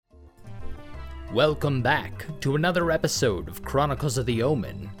Welcome back to another episode of Chronicles of the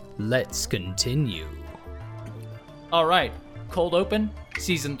Omen. Let's continue. Alright, Cold Open,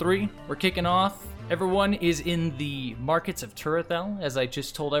 Season 3, we're kicking off. Everyone is in the markets of Turathel, as I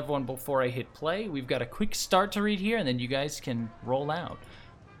just told everyone before I hit play. We've got a quick start to read here, and then you guys can roll out.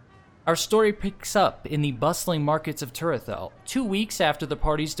 Our story picks up in the bustling markets of Turathel, 2 weeks after the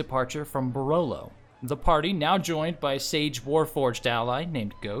party's departure from Barolo. The party, now joined by a sage warforged ally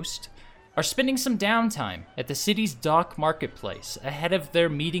named Ghost, are spending some downtime at the city's dock marketplace ahead of their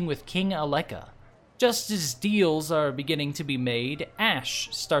meeting with King Aleka. Just as deals are beginning to be made, ash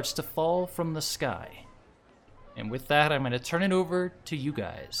starts to fall from the sky. And with that, I'm going to turn it over to you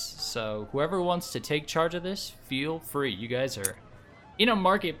guys. So whoever wants to take charge of this, feel free. You guys are in a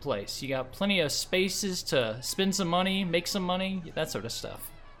marketplace. You got plenty of spaces to spend some money, make some money, that sort of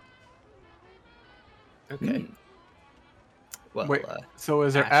stuff. Okay. Well, wait, so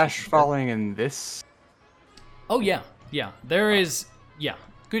is there ash falling in this? Oh, yeah. There is,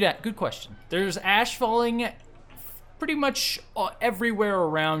 good question. There's ash falling pretty much everywhere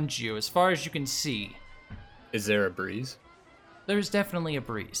around you, as far as you can see. Is there a breeze? There's definitely a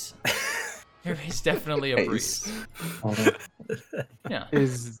breeze. There is definitely a breeze. Yeah.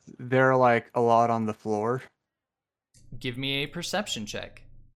 Is there, like, a lot on the floor? Give me a perception check.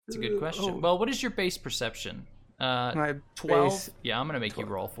 It's a good question. Well, what is your base perception? 12? Yeah, I'm going to make 12.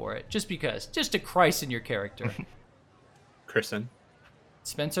 You roll for it. Just because. Just to Christ in your character. Kristen.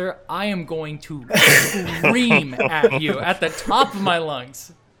 Spencer, I am going to scream at you at the top of my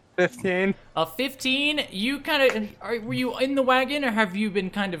lungs. 15. 15? You kind of... Were you in the wagon, or have you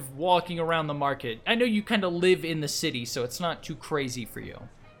been kind of walking around the market? I know you kind of live in the city, so it's not too crazy for you.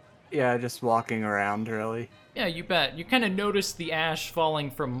 Yeah, just walking around, really. Yeah, you bet. You kind of notice the ash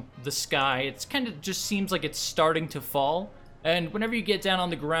falling from the sky. It's kind of just seems like it's starting to fall. And whenever you get down on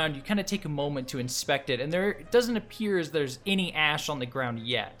the ground, you kind of take a moment to inspect it. And it doesn't appear as there's any ash on the ground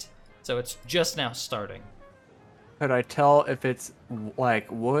yet. So it's just now starting. Could I tell if it's like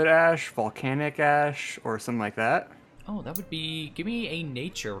wood ash, volcanic ash, or something like that? Oh, that would be... Give me a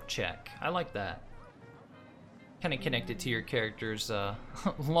nature check. I like that. Kind of connected to your character's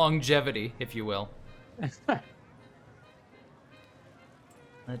longevity, if you will.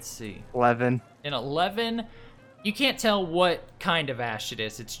 Let's see. 11. In 11, you can't tell what kind of ash it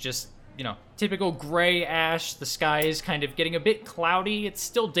is. It's just, typical gray ash. The sky is kind of getting a bit cloudy. It's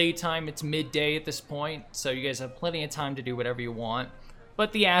still daytime. It's midday at this point, so you guys have plenty of time to do whatever you want.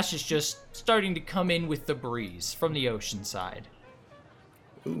 But the ash is just starting to come in with the breeze from the ocean side.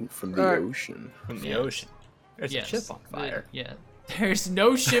 Ooh, from the ocean. From the ocean. There's a ship on fire. Yeah. There's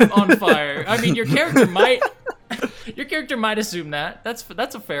no ship on fire. I mean, your character might assume that.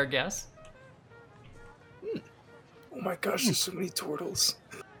 That's a fair guess. Oh my gosh, there's so many turtles.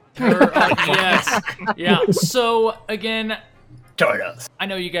 Yes. Yeah. So again, Turtles. I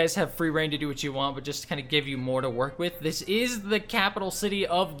know you guys have free reign to do what you want, but just to kind of give you more to work with, this is the capital city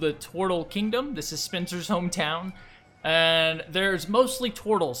of the Turtle Kingdom. This is Spencer's hometown. And there's mostly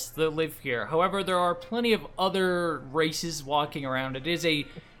turtles that live here. However, there are plenty of other races walking around. It is a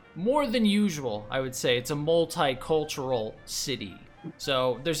more than usual, I would say. It's a multicultural city.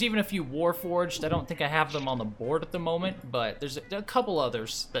 So there's even a few warforged. I don't think I have them on the board at the moment, but there's a couple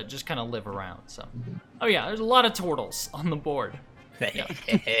others that just kind of live around. So, oh yeah, there's a lot of turtles on the board. Yeah.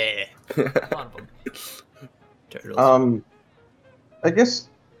 A lot of them. Turtles. I guess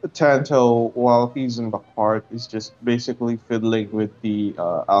Tanto, while he's in the cart, is just basically fiddling with the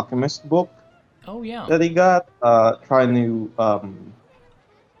alchemist book. Oh yeah. That he got, trying to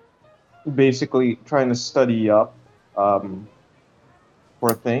study up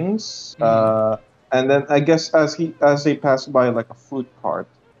for things. And then I guess as they pass by like a fruit cart,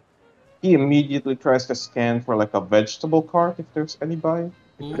 he immediately tries to scan for like a vegetable cart if there's any nearby.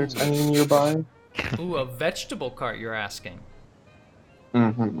 Ooh, a vegetable cart, you're asking.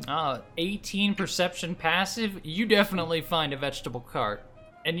 18 perception passive, you definitely find a vegetable cart.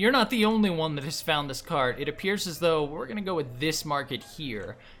 And you're not the only one that has found this cart. It appears as though, we're gonna go with this market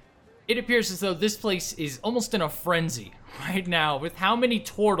here. It appears as though this place is almost in a frenzy right now with how many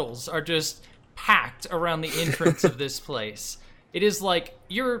turtles are just packed around the entrance of this place. It is like,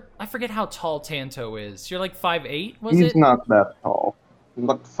 I forget how tall Tanto is. You're like 5'8", was it? He's not that tall. He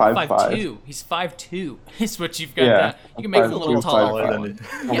looked 5'2". He's 5'2", is what you've got. Yeah, you can make him a little taller.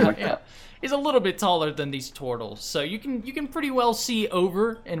 Yeah. He's a little bit taller than these turtles. So you can pretty well see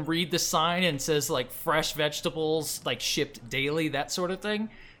over and read the sign, and says like fresh vegetables, like shipped daily, that sort of thing.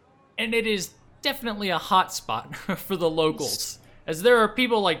 And it is definitely a hot spot for the locals. As there are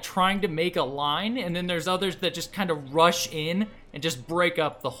people like trying to make a line, and then there's others that just kind of rush in and just break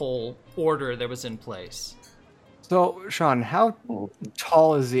up the whole order that was in place. So, Sean, how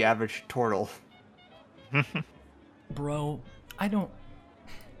tall is the average turtle? Bro, I don't...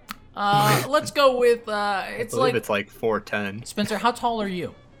 let's go with, it's like... it's like 4'10". Spencer, how tall are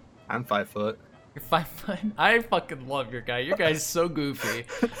you? I'm 5 foot. You're 5 foot? I fucking love your guy. Your guy's so goofy.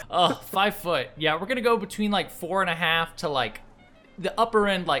 5 foot. Yeah, we're gonna go between like 4.5 to like the upper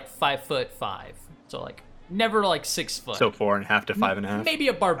end, like 5'5". So like never like 6 foot. So 4.5 to 5.5. Maybe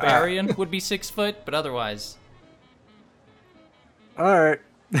a barbarian would be 6 foot, but otherwise, All right.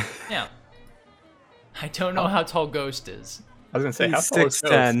 yeah. I don't know how tall Ghost is. I was gonna say, how He's tall is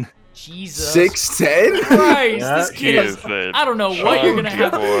 6'10". Jesus 6'10"? Christ, Yeah, this kid is... Jesus. I don't know what you're gonna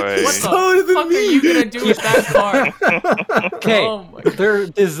have. boy. What the Taller than fuck are me. you gonna do with that part? Okay, Oh my they're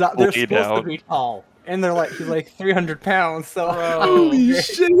supposed to out. be tall, and he's like 300 pounds. So Holy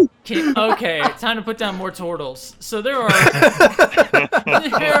shit! Okay, time to put down more turtles. So there are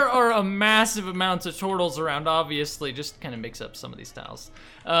a massive amounts of turtles around. Obviously, just kind of mix up some of these styles.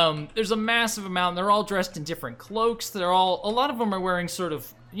 There's a massive amount. They're all dressed in different cloaks. A lot of them are wearing sort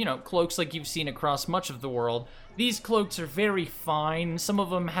of, cloaks like you've seen across much of the world. These cloaks are very fine. Some of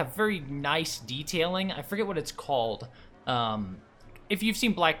them have very nice detailing. I forget what it's called. If you've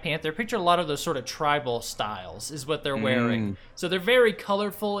seen Black Panther, picture a lot of those sort of tribal styles is what they're wearing. So they're very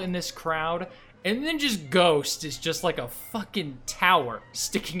colorful in this crowd. And then just Ghost is just like a fucking tower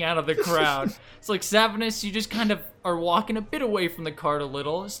sticking out of the crowd. It's like, Savinus, you just kind of are walking a bit away from the cart a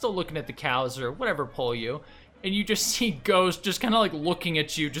little, still looking at the cows or whatever pull you. And you just see Ghost just kind of like looking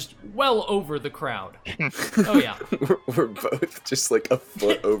at you just well over the crowd. Oh, yeah. We're both just like a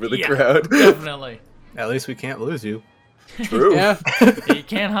foot over the Yeah, crowd. Definitely. At least we can't lose you. True. yeah. You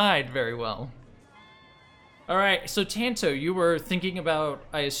can't hide very well. All right, so Tanto, you were thinking about,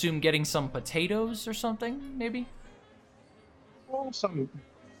 I assume, getting some potatoes or something, maybe? Well, some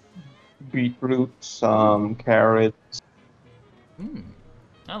beetroot, some carrots.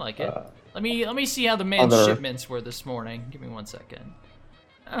 I like it. Let me see how the man's shipments were this morning. Give me 1 second.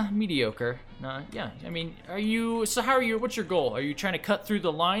 Mediocre. Yeah. I mean, what's your goal? Are you trying to cut through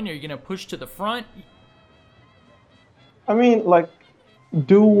the line? Are you gonna push to the front? I mean, like,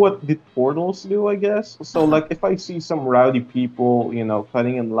 do what the turtles do, I guess. So, like, if I see some rowdy people,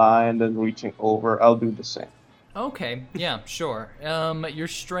 cutting in line, then reaching over, I'll do the same. Okay, yeah, sure. Your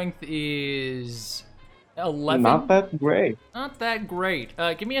strength is 11. Not that great. Not that great.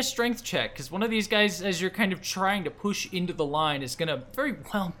 Give me a strength check, because one of these guys, as you're kind of trying to push into the line, is gonna very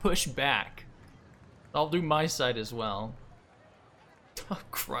well push back. I'll do my side as well. Oh,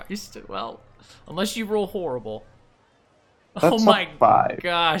 Christ. Well, unless you roll horrible. That's Oh my 5.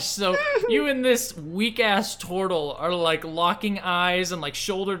 gosh. So you and this weak-ass turtle are like locking eyes and like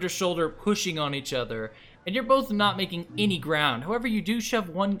shoulder to shoulder pushing on each other. And you're both not making any ground. However, you do shove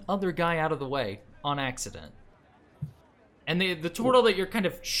one other guy out of the way on accident. And the turtle that you're kind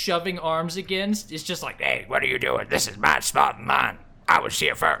of shoving arms against is just like, hey, what are you doing? This is my spot and mine. I was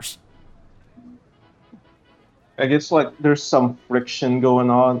here first. I guess, like, there's some friction going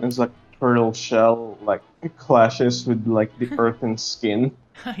on. It's like turtle shell, like, it clashes with, like, the earthen skin.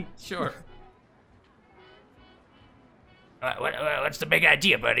 Sure. What's the big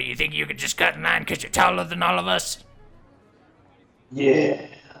idea, buddy? You think you could just cut in line because you're taller than all of us? Yeah.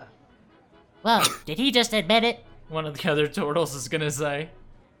 Well, did he just admit it? One of the other turtles is gonna say.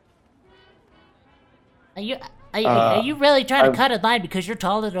 Are you really trying to cut in line because you're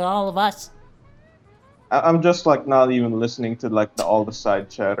taller than all of us? I'm just, like, not even listening to, like, all the side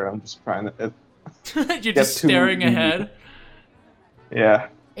chatter. I'm just trying to... You're just staring ahead. Yeah.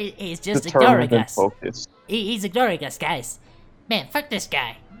 He's just Determined ignoring and us. focused. He's ignoring us, guys. Man, fuck this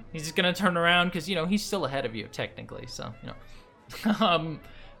guy. He's just gonna turn around because, he's still ahead of you, technically, so,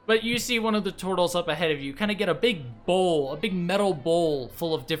 But you see one of the turtles up ahead of you kind of get a big metal bowl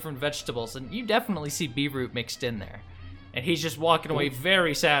full of different vegetables, and you definitely see beetroot mixed in there. And he's just walking away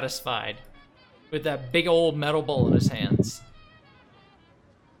very satisfied with that big old metal bowl in his hands.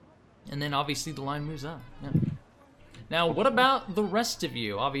 And then obviously the line moves up. Yeah. Now, what about the rest of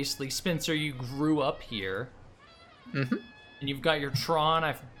you? Obviously, Spencer, you grew up here. Mm-hmm. And you've got your Tron.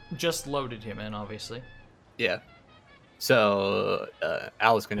 I've just loaded him in, obviously. Yeah. So,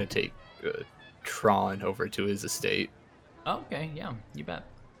 Al's gonna take Tron over to his estate. Okay, yeah, you bet.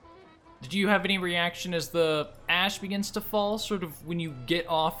 Did you have any reaction as the ash begins to fall, sort of when you get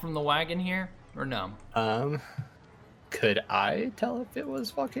off from the wagon here? Or no? Could I tell if it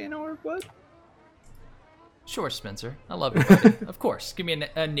was volcano or what? Sure, Spencer. I love you, buddy. Of course. Give me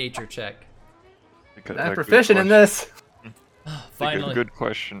a nature check. I'm proficient in this. I think Finally. a good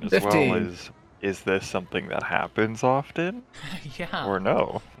question as 15. well is, Is this something that happens often, Yeah. or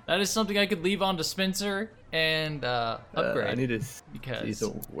no? That is something I could leave on to Spencer and upgrade. I need to because see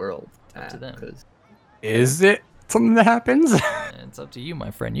the world up to them. 'cause Is it something that happens? It's up to you,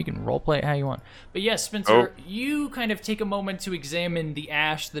 my friend. You can roleplay it how you want. But yes, Spencer, you kind of take a moment to examine the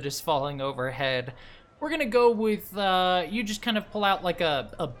ash that is falling overhead. We're going to go with you just kind of pull out like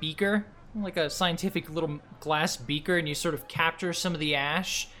a beaker, like a scientific little glass beaker, and you sort of capture some of the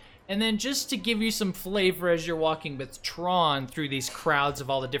ash. And then just to give you some flavor as you're walking with Tron through these crowds of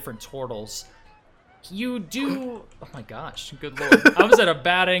all the different turtles, you do... Oh my gosh, good lord. I was at a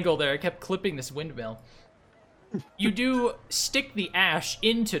bad angle there. I kept clipping this windmill. You do stick the ash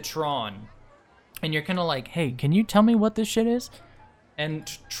into Tron, and you're kind of like, hey, can you tell me what this shit is? And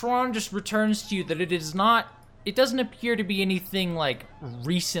Tron just returns to you that it is not... It doesn't appear to be anything, like,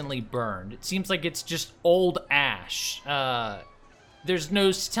 recently burned. It seems like it's just old ash. There's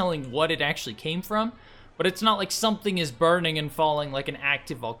no telling what it actually came from, but it's not like something is burning and falling like an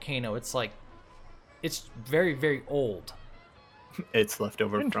active volcano. It's like, it's very, very old. it's left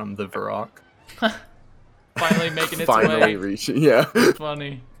over from the Varrock. Finally making its Finally way. reaching, yeah.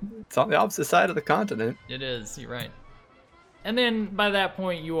 Funny. It's on the opposite side of the continent. It is, you're right. And then by that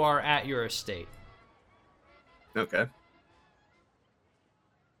point, you are at your estate. Okay.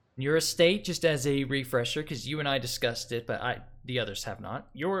 Your estate, just as a refresher, because you and I discussed it, but the others have not.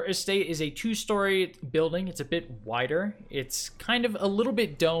 Your estate is a 2-story building. It's a bit wider. It's kind of a little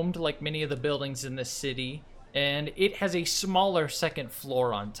bit domed, like many of the buildings in the city, and it has a smaller second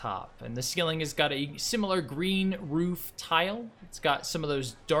floor on top. And the ceiling has got a similar green roof tile. It's got some of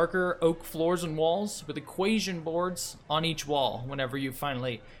those darker oak floors and walls with equation boards on each wall. Whenever you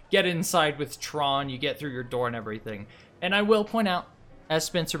finally get inside with Tron, you get through your door and everything. And I will point out, as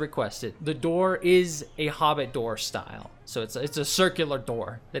Spencer requested, the door is a Hobbit door style. So it's a circular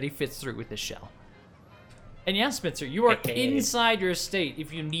door that he fits through with his shell. And yeah, Spencer, you are inside your estate.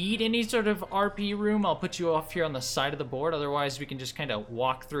 If you need any sort of RP room, I'll put you off here on the side of the board. Otherwise, we can just kind of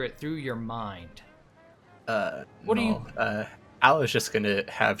walk through it through your mind. What do you... I was just going to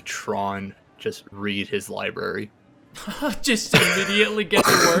have Tron just read his library. Just immediately get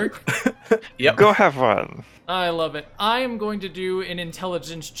to work? Yep. Go have fun. I love it. I am going to do an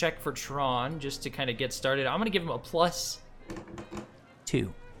intelligence check for Tron just to kind of get started. I'm going to give him a +2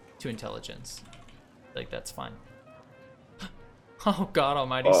 to intelligence. Like, that's fine. Oh, God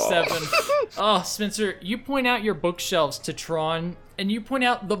almighty, 7. Oh, Spencer, you point out your bookshelves to Tron, and you point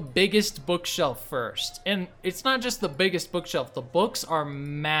out the biggest bookshelf first. And it's not just the biggest bookshelf. The books are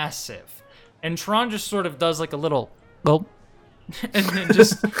massive. And Tron just sort of does like a little gulp, and then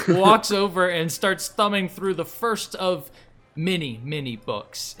just walks over and starts thumbing through the first of many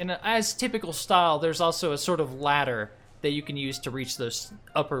books. And as typical style, there's also a sort of ladder that you can use to reach those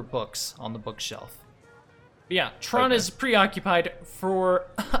upper books on the bookshelf. But yeah, Tron is preoccupied for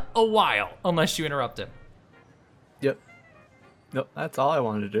a while, unless you interrupt him. Yep. Nope, that's all I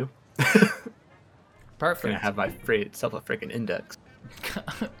wanted to do. Perfect. Gonna have myself a freaking index.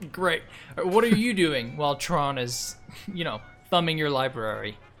 Great. What are you doing while Tron is, thumbing your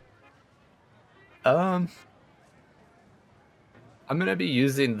library? I'm gonna be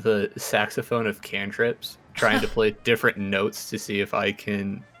using the saxophone of cantrips, trying to play different notes to see if I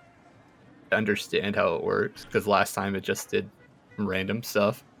can understand how it works, because last time it just did random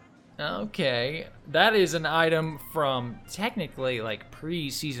stuff. Okay, that is an item from technically like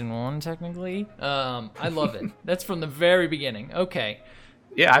pre-season 1 technically. I love it. That's from the very beginning. Okay.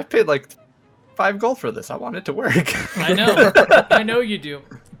 Yeah, I paid like 5 gold for this. I want it to work. I know you do.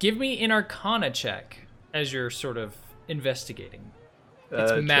 Give me an Arcana check as you're sort of investigating.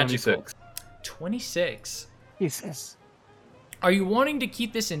 It's magical. 26. Jesus. Are you wanting to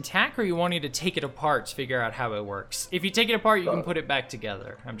keep this intact, or are you wanting to take it apart to figure out how it works? If you take it apart, you can put it back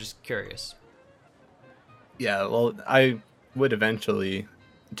together. I'm just curious. Yeah, well, I would eventually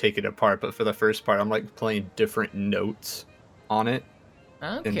take it apart, but for the first part, I'm like playing different notes on it.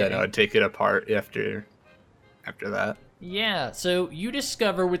 Okay. And then I would take it apart after that. Yeah, so you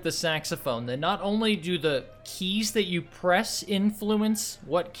discover with the saxophone that not only do the keys that you press influence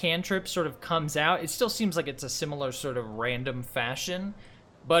what cantrip sort of comes out, it still seems like it's a similar sort of random fashion,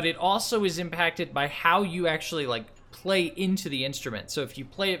 but it also is impacted by how you actually like play into the instrument. So if you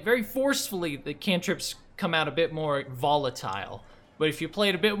play it very forcefully, the cantrips come out a bit more volatile. But if you play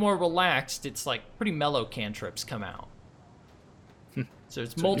it a bit more relaxed, it's like pretty mellow cantrips come out. So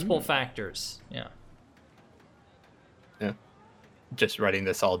it's multiple factors, yeah. Yeah. Just writing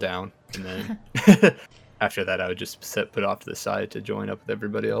this all down, and then after that I would just put off to the side to join up with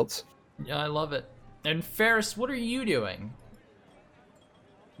everybody else. Yeah, I love it. And Ferris, what are you doing?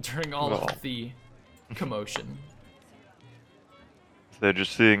 during all Well. of the commotion. They're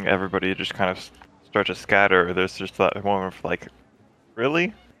just seeing everybody just kind of start to scatter. There's just that moment of like,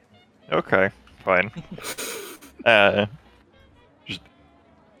 really? Okay, fine. Just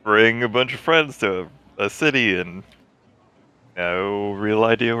bring a bunch of friends to a city and no real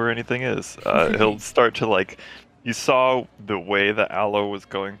idea where anything is. He'll start to like, you saw the way the aloe was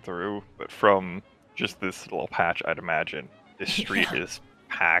going through, but from just this little patch, I'd imagine this street is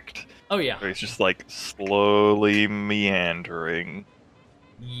packed. Oh yeah. So he's just like slowly meandering.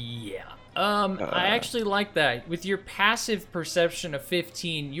 Yeah. I actually like that. With your passive perception of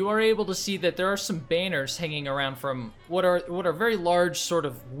 15, you are able to see that there are some banners hanging around from what are very large sort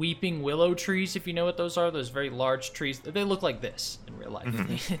of weeping willow trees, if you know what those are. Those very large trees. They look like this in real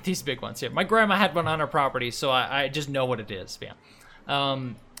life. These big ones here. My grandma had one on her property, so I just know what it is. Yeah.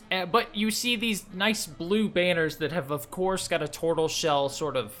 But you see these nice blue banners that have, of course, got a turtle shell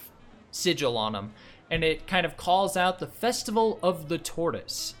sort of sigil on them. And it kind of calls out the Festival of the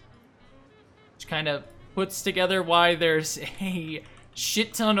Tortoise. Which kind of puts together why there's a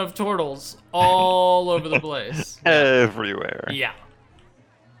shit ton of turtles all over the place. Everywhere. Yeah.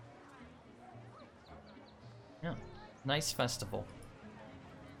 Yeah. Nice festival.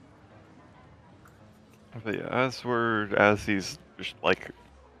 But yeah, as he's just like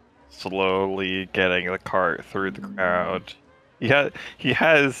slowly getting the cart through the crowd, he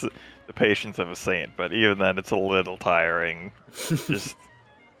has the patience of a saint, but even then it's a little tiring. Just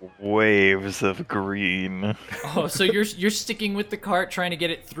waves of green. Oh, so you're sticking with the cart trying to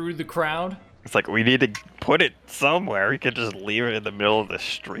get it through the crowd? It's like, we need to put it somewhere. We can just leave it in the middle of the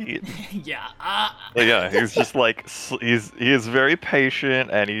street. Yeah. But yeah, he's just like, he is very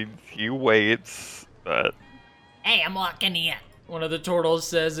patient and he waits, but Hey, I'm walking in. One of the turtles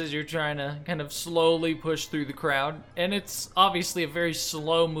says as you're trying to kind of slowly push through the crowd. And it's obviously a very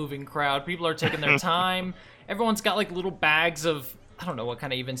slow-moving crowd. People are taking their time. Everyone's got like little bags of, I don't know what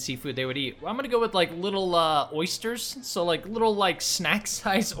kind of even seafood they would eat. I'm gonna go with like little oysters. So like little like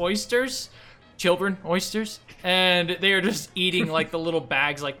snack-sized oysters. Children oysters. And they are just eating like the little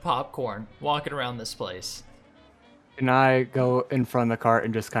bags like popcorn, walking around this place. Can I go in front of the cart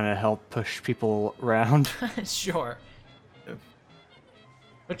and just kind of help push people around? Sure.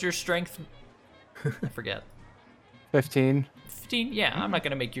 What's your strength? I forget. 15. 15? Yeah, I'm not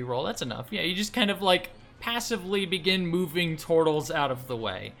gonna make you roll. That's enough. Yeah, you just kind of like passively begin moving turtles out of the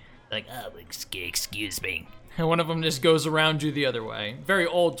way. Like, excuse me. And one of them just goes around you the other way. Very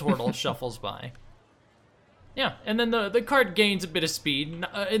old turtle shuffles by. Yeah, and then the cart gains a bit of speed,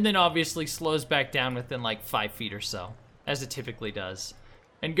 and then obviously slows back down within like 5 feet or so, as it typically does.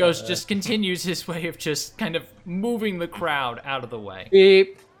 And Ghost just continues his way of just kind of moving the crowd out of the way.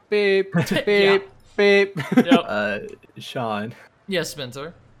 Beep, beep, beep, Yeah. beep. Yep. Sean, Yes,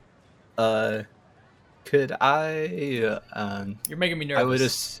 Spencer. could I? You're making me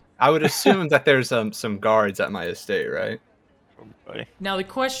nervous. I would assume that there's some guards at my estate, right? Now the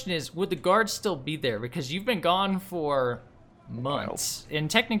question is, would the guards still be there? Because you've been gone for months, and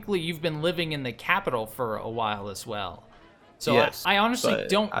technically you've been living in the capital for a while as well. So yes, I honestly but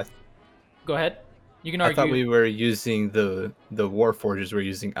don't. Go ahead. You can argue. I thought we were using the Warforgers were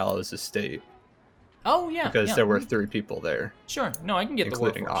using Allah's estate Oh yeah. because yeah. there were 3 people there, Sure. No, I can get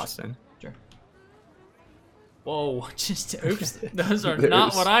including the Warforged. Austin. Sure. Whoa! Just oops. Those are There's-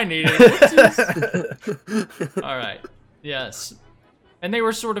 not what I needed. All right. Yes. And they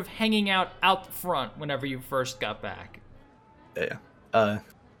were sort of hanging out front whenever you first got back. Yeah. I'm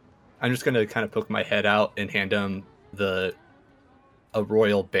just gonna kind of poke my head out and hand him a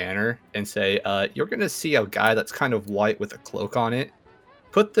royal banner and say, you're gonna see a guy that's kind of white with a cloak on it.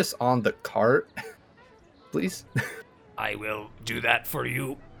 Put this on the cart, please. I will do that for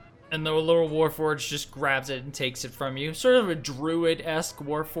you. And the little Warforged just grabs it and takes it from you. Sort of a druid-esque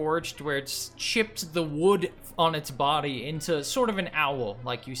Warforged where it's chipped the wood on its body into sort of an owl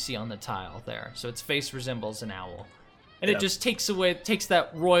like you see on the tile there. So its face resembles an owl. And it just takes that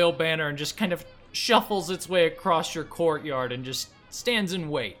royal banner and just kind of shuffles its way across your courtyard and just stands and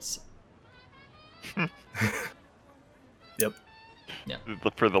waits. Yep. Yeah.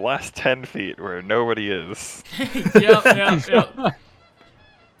 For the last 10 feet where nobody is. Yep.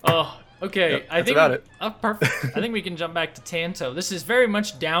 Oh, okay. Yep, I that's think about it. Oh, perfect. I think we can jump back to Tanto. This is very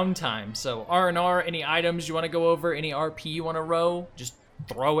much downtime. So R&R, any items you want to go over, any RP you want to row, just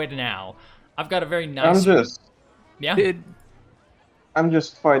throw it now. I've got a very nice. Yeah. I'm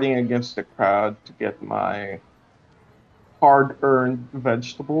just fighting against the crowd to get my hard-earned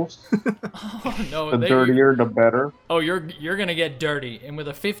vegetables. Oh no. The dirtier, the better. Oh, you're gonna get dirty. And with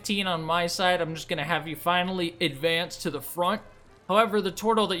a 15 on my side, I'm just gonna have you finally advance to the front However, the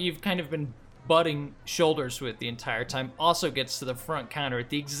turtle that you've kind of been butting shoulders with the entire time also gets to the front counter at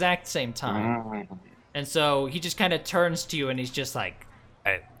the exact same time. And so he just kind of turns to you and he's just like,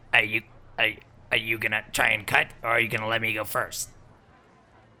 Are you gonna try and cut, or are you gonna let me go first?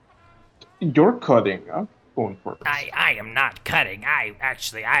 You're cutting. I'm going first. I am not cutting. I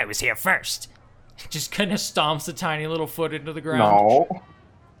was here first. just kind of stomps a tiny little foot into the ground. No.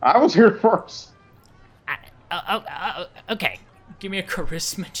 I was here first. Okay. Give me a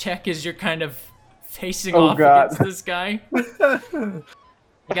charisma check as you're kind of facing Oh, off God. against this guy. You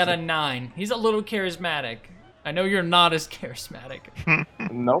got a 9. He's a little charismatic. I know you're not as charismatic.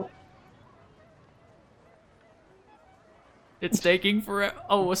 Nope. It's taking forever.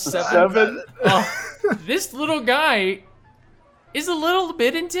 Oh, a 7. 7. Oh, this little guy is a little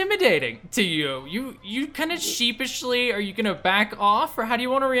bit intimidating to you. You kind of sheepishly, are you gonna back off, or how do you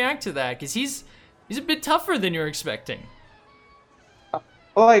want to react to that? Because he's a bit tougher than you're expecting.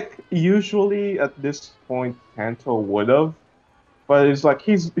 Like, usually at this point, Kanto would have. But it's like,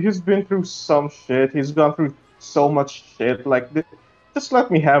 he's been through some shit. He's gone through so much shit. Like, just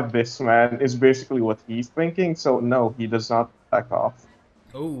let me have this, man, is basically what he's thinking. So, no, he does not back off.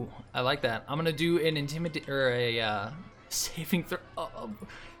 Oh, I like that. I'm gonna do an saving throw.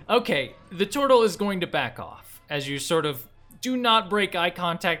 Okay, the turtle is going to back off as you sort of do not break eye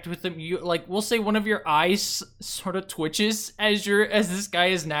contact with him. You, like, we'll say one of your eyes sort of twitches as this guy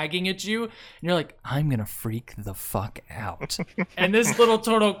is nagging at you, and you're like, I'm gonna freak the fuck out. And this little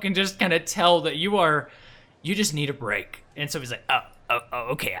turtle can just kind of tell that you just need a break. And so he's like,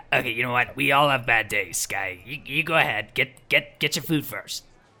 Okay, you know what? We all have bad days, Sky. You go ahead. Get your food first.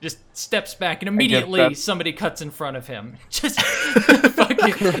 just steps back, and immediately somebody cuts in front of him. Just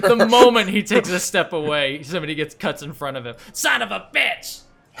fucking, the moment he takes a step away, somebody cuts in front of him. Son of a bitch!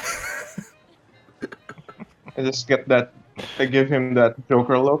 I just get that. I give him that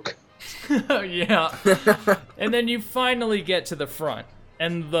Joker look. Yeah. And then you finally get to the front.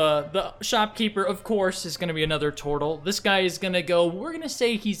 And the shopkeeper, of course, is going to be another turtle. This guy is going to go, we're going to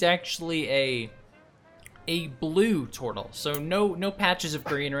say he's actually a blue turtle. So no patches of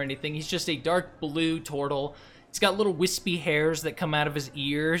green or anything. He's just a dark blue turtle. He's got little wispy hairs that come out of his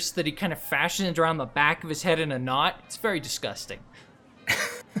ears that he kind of fashions around the back of his head in a knot. It's very disgusting.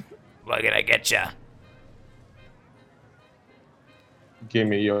 What can I get ya? Give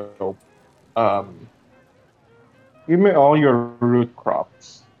me give me all your root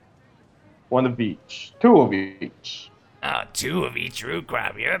crops. One of each. 2 of each. Oh, 2 of each root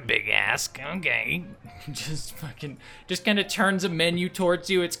crop. You're a big ass. Okay. just kind of turns a menu towards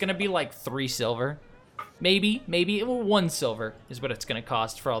you. It's gonna be like 3 silver. Maybe 1 silver is what it's gonna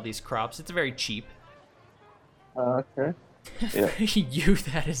cost for all these crops. It's very cheap. Okay. Yeah.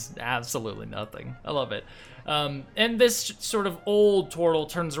 That is absolutely nothing. I love it. And this sort of old turtle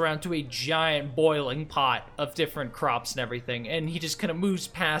turns around to a giant boiling pot of different crops and everything, and he just kind of moves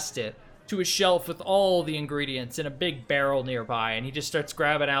past it to a shelf with all the ingredients in a big barrel nearby, and he just starts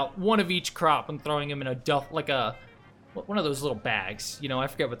grabbing out one of each crop and throwing them in a one of those little bags. You know, I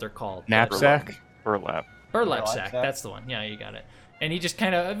forget what they're called. Knapsack? Burlap. Burlap sack, that's the one. Yeah, you got it. And he just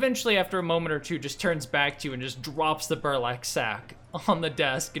kind of, eventually after a moment or two, just turns back to you and just drops the burlap sack on the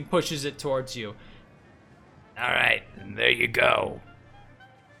desk and pushes it towards you. All right, there you go.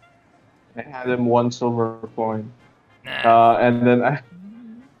 I had him 1 silver coin. And then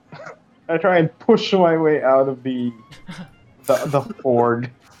I try and push my way out of the hoard.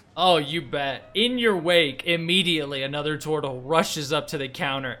 Oh, you bet. In your wake, immediately another turtle rushes up to the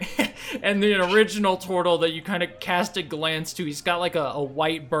counter. And the original turtle that you kind of cast a glance to, he's got like a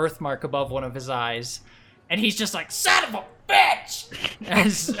white birthmark above one of his eyes. And he's just like, son of a bitch!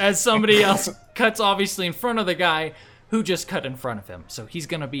 As somebody else cuts obviously in front of the guy who just cut in front of him. So he's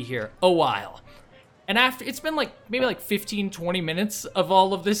gonna be here a while. And after, it's been like maybe like 15, 20 minutes of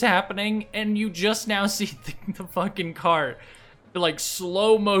all of this happening, and you just now see the fucking cart. Like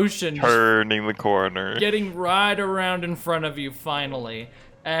slow motion, turning the corner, getting right around in front of you finally.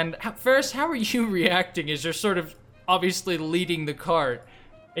 And Ferris, how are you reacting as you're sort of obviously leading the cart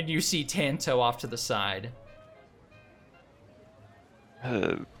and you see Tanto off to the side?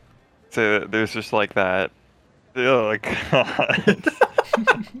 So there's just like that. Oh god.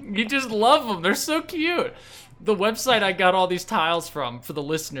 You just love them. They're so cute. The website I got all these tiles from for the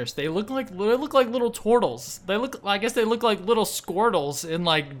listeners, they look like little turtles. I guess they look like little Squirtles in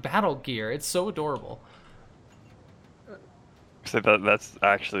like battle gear. It's so adorable. So that's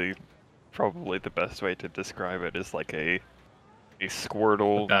actually probably the best way to describe it, is like a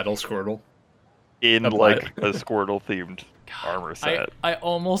Squirtle, battle Squirtle, in like a Squirtle themed armor set. I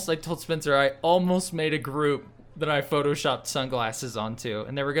told Spencer I almost made a group that I photoshopped sunglasses onto,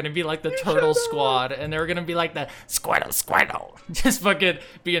 and they were gonna be like the turtle squad, and they were gonna be like the Squirtle, just fucking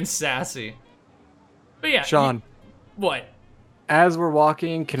being sassy. But yeah, Sean, what? as we're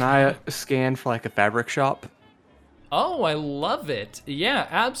walking, can I scan for like a fabric shop? Oh, I love it. Yeah,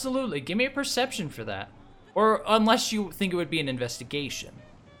 absolutely. Give me a perception for that. Or unless you think it would be an investigation.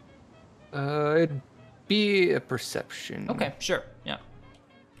 It'd be a perception. Okay, sure. Yeah.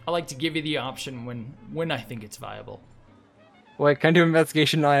 I like to give you the option when I think it's viable. Wait, can I do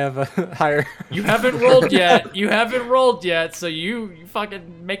investigation? I have a higher. You haven't rolled yet. You haven't rolled yet, so you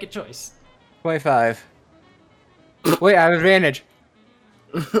fucking make a choice. 25. Wait, I have advantage.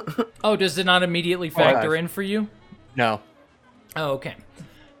 Oh, does it not immediately factor in for you? No. Oh, okay.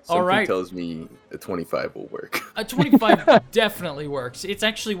 Something All right. tells me a 25 will work. A 25 definitely works. It's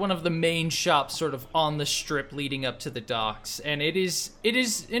actually one of the main shops sort of on the strip leading up to the docks. And it is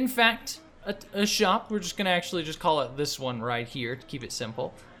in fact, a shop. We're just going to actually just call it this one right here to keep it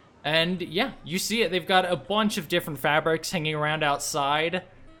simple. And yeah, you see it. They've got a bunch of different fabrics hanging around outside.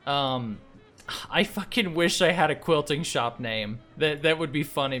 I fucking wish I had a quilting shop name. That would be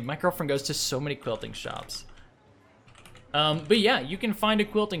funny. My girlfriend goes to so many quilting shops. But yeah, you can find a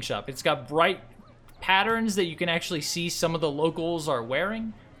quilting shop. It's got bright patterns that you can actually see some of the locals are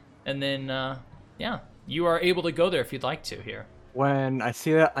wearing. And then, yeah, you are able to go there if you'd like to here. When I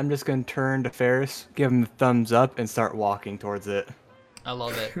see that, I'm just going to turn to Ferris, give him the thumbs up, and start walking towards it. I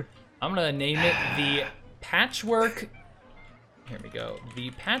love it. I'm going to name it the Patchwork. Here we go.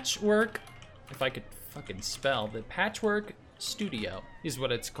 The Patchwork, if I could fucking spell, the Patchwork Studio is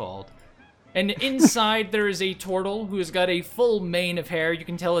what it's called. And inside there is a turtle who has got a full mane of hair. You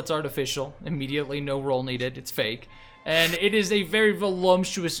can tell it's artificial. Immediately, no roll needed. It's fake. And it is a very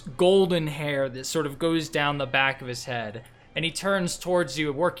voluptuous golden hair that sort of goes down the back of his head. And he turns towards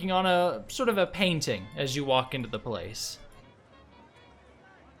you, working on a sort of a painting as you walk into the place.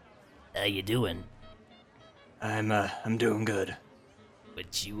 How you doing? I'm doing good.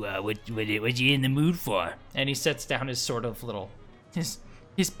 What you in the mood for? And he sets down his sort of little, his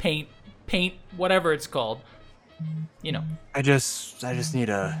paint, whatever it's called. You know. I just need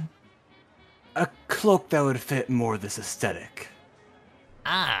a cloak that would fit more this aesthetic.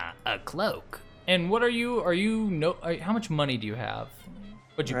 Ah, a cloak. And what how much money do you have?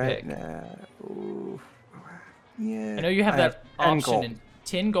 What'd you pick? Yeah. I know you have that 10 option gold. in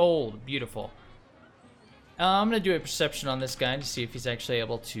 10 gold. Beautiful. I'm gonna do a perception on this guy to see if he's actually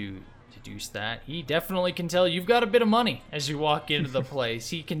able to deduce that. He definitely can tell you've got a bit of money as you walk into the place.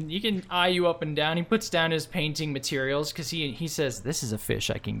 He can eye you up and down. He puts down his painting materials because he says, "This is a fish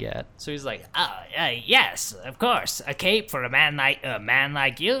I can get." So he's like, Yes, of course. A cape for a man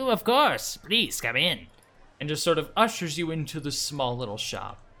like you, of course. Please come in. and just sort of ushers you into the small little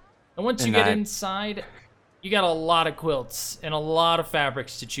shop. And once you And get I- inside, you got a lot of quilts and a lot of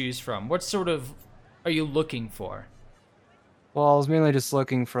fabrics to choose from. What sort of are you looking for? Well, I was mainly just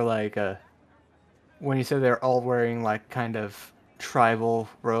looking for like when you said they're all wearing like kind of tribal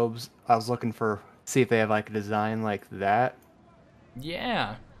robes, I was looking for see if they have like a design like that.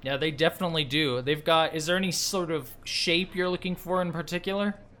 Yeah, they definitely do. They've got, is there any sort of shape you're looking for in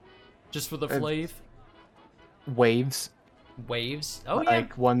particular? Just for the flav? Waves. Waves? Oh, yeah.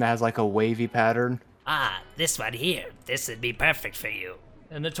 Like one that has like a wavy pattern. Ah, this one here. This would be perfect for you.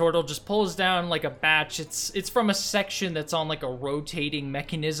 And the turtle just pulls down like a batch. It's from a section that's on like a rotating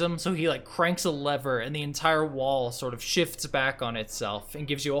mechanism. So he like cranks a lever and the entire wall sort of shifts back on itself and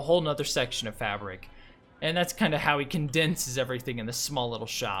gives you a whole nother section of fabric. And that's kind of how he condenses everything in this small little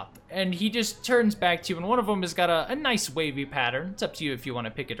shop. And he just turns back to you, and one of them has got a nice wavy pattern. It's up to you if you want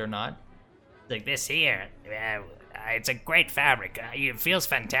to pick it or not. Like this here. It's a great fabric. It feels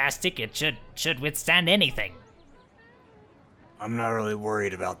fantastic. It should withstand anything. I'm not really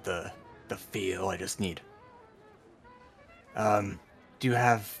worried about the feel. I just need. Do you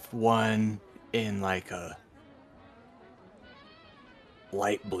have one in like a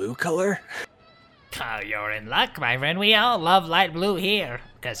light blue color? Oh, you're in luck, my friend. We all love light blue here.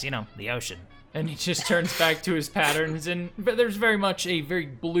 Because, the ocean. And he just turns back to his patterns, and there's very much a very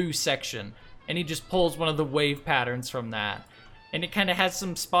blue section. And he just pulls one of the wave patterns from that. And it kind of has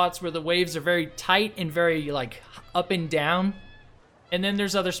some spots where the waves are very tight and very, like, up and down. And then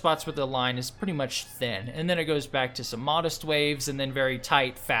there's other spots where the line is pretty much thin. And then it goes back to some modest waves and then very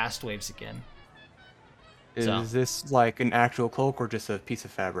tight, fast waves again. Is this like an actual cloak or just a piece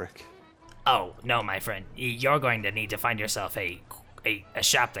of fabric? Oh, no, my friend. You're going to need to find yourself a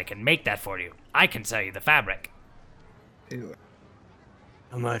shop that can make that for you. I can sell you the fabric.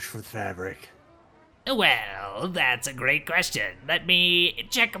 How much for the fabric? Well, that's a great question. Let me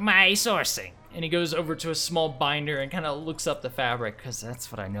check my sourcing. and he goes over to a small binder and kind of looks up the fabric, because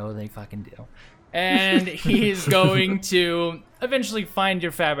that's what I know they fucking do. And he's going to eventually find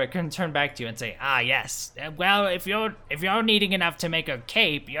your fabric and turn back to you and say, Ah, yes. Well, if you're needing enough to make a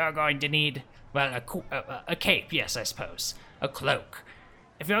cape, you're going to need, well, a cape, yes, I suppose. A cloak.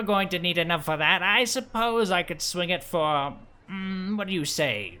 If you're going to need enough for that, I suppose I could swing it for, what do you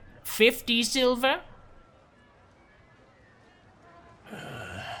say, 50 silver?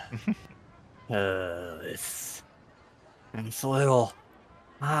 It's a little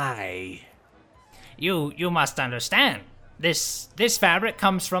high. You must understand. This fabric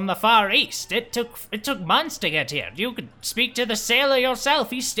comes from the Far East. It took months to get here. You could speak to the sailor yourself.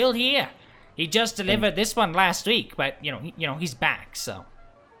 He's still here. He just delivered this one last week, but he's back. So,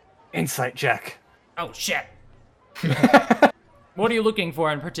 Insight check. oh shit. what are you looking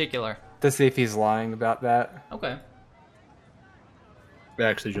for in particular? To see if he's lying about that. Okay. It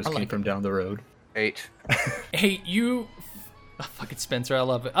actually just came from down the road. 8. Hey, you... Oh, fucking Spencer, I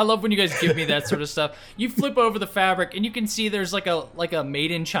love it. I love when you guys give me that sort of stuff. You flip over the fabric, and you can see there's like a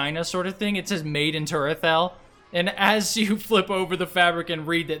made in China sort of thing. It says made in Turathel. And as you flip over the fabric and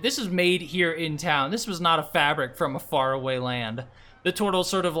read that this is made here in town, this was not a fabric from a faraway land. The turtle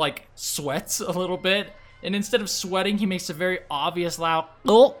sort of like sweats a little bit, and instead of sweating, he makes a very obvious loud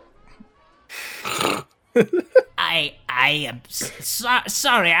 "oh." I am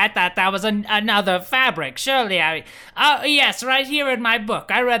sorry. I thought that was another fabric. Surely oh, yes, right here in my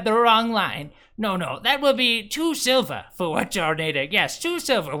book. I read the wrong line. No, that will be 2 silver for what you're needing. Yes, 2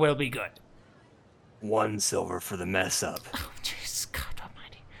 silver will be good. 1 silver for the mess up. Oh, Jesus, God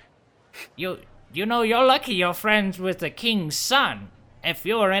almighty. You know, you're lucky you're friends with the king's son. If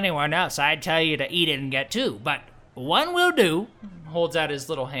you were anyone else, I'd tell you to eat it and get 2, but 1 will do. Holds out his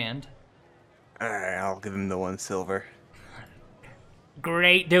little hand. Alright, I'll give him the 1 silver.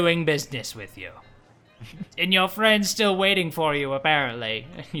 Great doing business with you. And your friend's still waiting for you, apparently.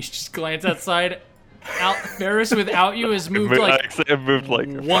 You just glance outside. Ferris without you has moved it moved like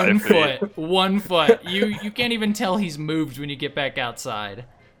 1 5 feet. foot. 1 foot. You can't even tell he's moved when you get back outside.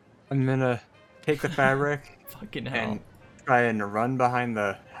 I'm gonna take the fabric Fucking hell. and try and run behind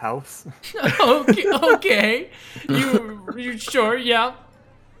the house. okay. You sure? Yeah.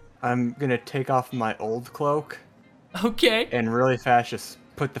 I'm gonna take off my old cloak Okay. and really fast just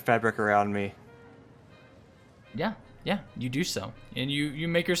put the fabric around me. Yeah, you do so. And you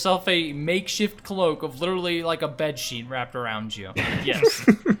make yourself a makeshift cloak of literally like a bed sheet wrapped around you. Yes.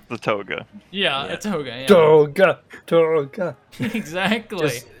 The toga. Yeah, a toga, yeah. Toga.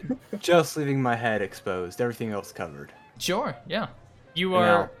 Exactly. Just leaving my head exposed, everything else covered. Sure, yeah. You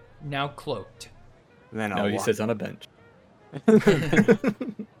are now cloaked. And then No, I'll he walk, sits on a bench. and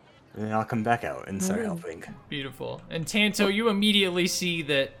then I'll come back out and start helping. Beautiful. And Tanto, you immediately see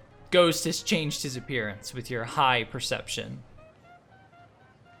that Ghost has changed his appearance with your high perception.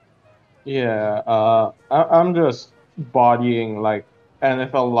 Yeah, I'm just bodying like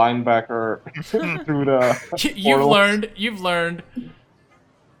NFL linebacker through the. You've learned.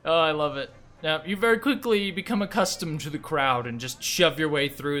 Oh, I love it. Now, you very quickly become accustomed to the crowd and just shove your way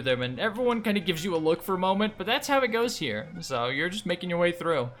through them, and everyone kind of gives you a look for a moment, but that's how it goes here. So you're just making your way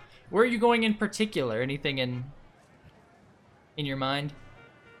through. Where are you going in particular? Anything in your mind?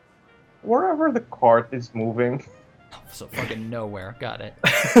 Wherever the cart is moving. So fucking nowhere. Got it.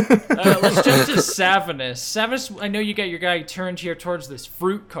 Let's jump to Savinus. Savinus, I know you got your guy turned here towards this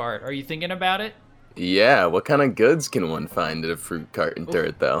fruit cart. Are you thinking about it? Yeah, what kind of goods can one find at a fruit cart in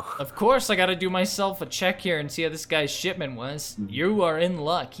Turathel? Of course, I gotta do myself a check here and see how this guy's shipment was. You are in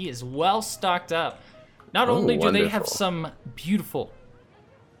luck. He is well stocked up. Not only do they have wonderful. some beautiful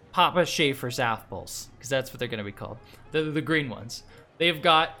Papa Schaefer's apples, because that's what they're gonna be called. They're the green ones. They've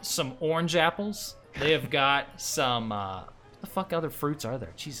got some orange apples. They have got some, what the fuck other fruits are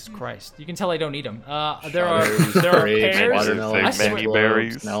there? Jesus Christ. You can tell I don't eat them. There are Grapes, pears. watermelons, I swear- many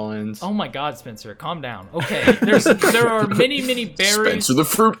berries. melons. Oh my God, Spencer, calm down. Okay, there are many berries. Spencer the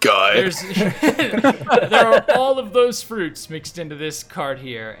fruit guy. There are all of those fruits mixed into this card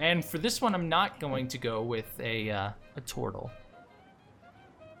here, and for this one, I'm not going to go with a turtle.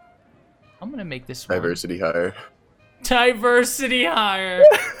 I'm gonna make this one Diversity higher. diversity higher.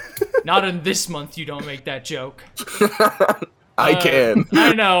 Not in this month. You don't make that joke. I can.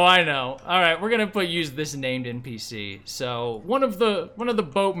 I know. All right, we're gonna use this named NPC. So one of the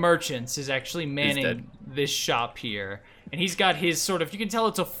boat merchants is actually manning this shop here, and he's got his sort of. You can tell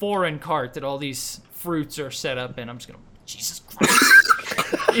it's a foreign cart that all these fruits are set up in. I'm just gonna. Jesus Christ.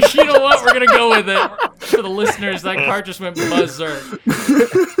 You know what? We're gonna go with it for the listeners. That cart just went berserk.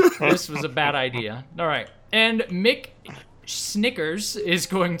 This was a bad idea. All right, and Mick. Snickers is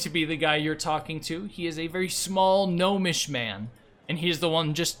going to be the guy you're talking to. He is a very small, gnomish man, and he is the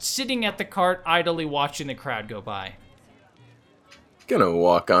one just sitting at the cart, idly watching the crowd go by. Gonna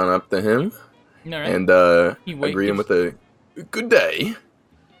walk on up to him All right. and greet him with a good day.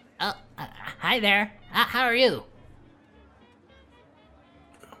 Hi there. How are you?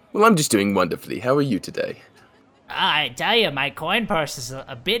 Well, I'm just doing wonderfully. How are you today? I tell you, my coin purse is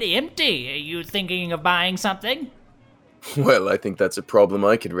a bit empty. Are you thinking of buying something? Well, I think that's a problem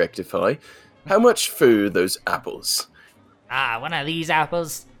I could rectify. How much for those apples? One of these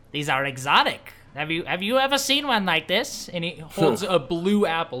apples. These are exotic. Have you ever seen one like this? And he holds a blue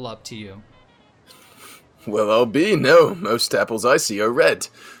apple up to you. Well, I'll be. No, most apples I see are red.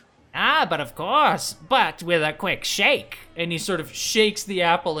 But of course. But with a quick shake. And he sort of shakes the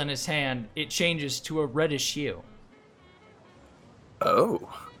apple in his hand. It changes to a reddish hue. Oh.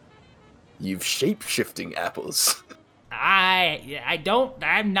 You've shape-shifting apples.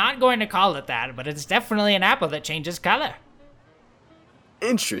 I'm not going to call it that, but it's definitely an apple that changes color.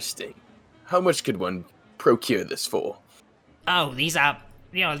 Interesting. How much could one procure this for? Oh, these are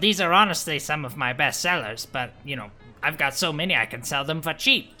honestly some of my best sellers, but, I've got so many I can sell them for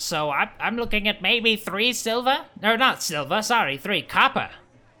cheap. So I'm looking at maybe 3 silver? Or not silver, sorry, 3 copper.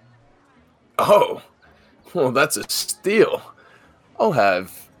 Oh, well, that's a steal. I'll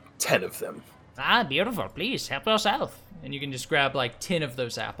have 10 of them. Beautiful. Please, help yourself. And you can just grab like 10 of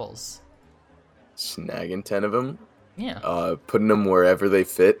those apples. Snagging 10 of them? Yeah. Putting them wherever they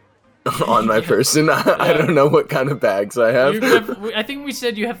fit on my person. I don't know what kind of bags I have. I think we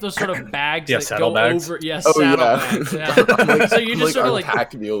said you have those sort of bags that go saddlebags? over. Yeah, Oh, saddlebags. Yeah. So you just sort of like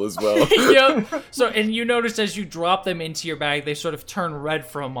pack mule as well. Yeah. So, and you notice as you drop them into your bag, they sort of turn red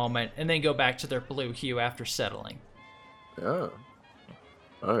for a moment and then go back to their blue hue after settling. Oh.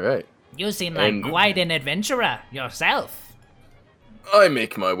 All right. You seem like quite an adventurer yourself. I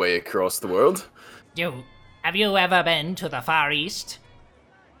make my way across the world. Have you ever been to the Far East?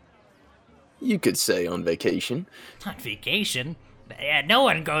 You could say on vacation. On vacation? No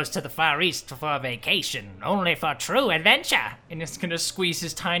one goes to the Far East for vacation, only for true adventure. And it's gonna squeeze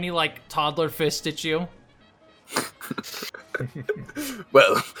his tiny, like, toddler fist at you.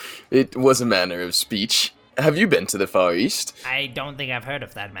 Well, it was a manner of speech. Have you been to the Far East? I don't think I've heard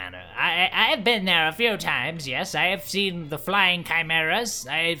of that manor. I've been there a few times, yes. I have seen the flying chimeras.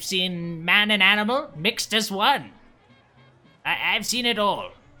 I've seen man and animal mixed as one. I've seen it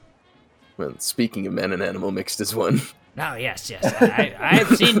all. Well, speaking of man and animal mixed as one. Oh, yes.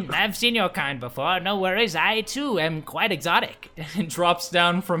 I've seen your kind before. No worries. I, too, am quite exotic. And drops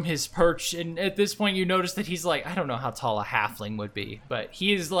down from his perch. And at this point, you notice that he's like, I don't know how tall a halfling would be, but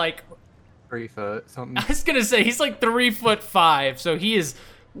he is like 3 foot something. I was gonna say he's like 3'5", so he is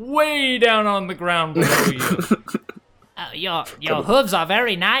way down on the ground below you. Your hooves are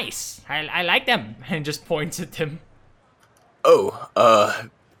very nice. I like them. And just points at them. Oh,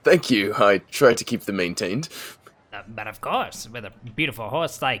 thank you. I try to keep them maintained. But of course, with a beautiful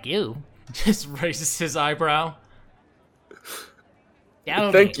horse like you. Just raises his eyebrow.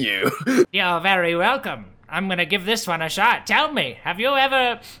 Thank you. You're very welcome. I'm gonna give this one a shot. Tell me, have you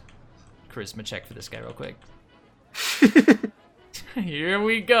ever... Charisma check for this guy real quick. Here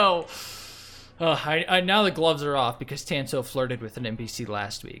we go. Now the gloves are off because Tanto flirted with an NPC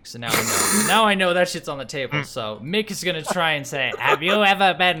last week, so now I know. Now I know that shit's on the table. So Mick is gonna try and say, have you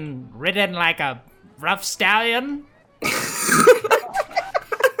ever been ridden like a rough stallion?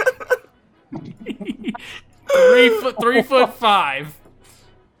 3'5".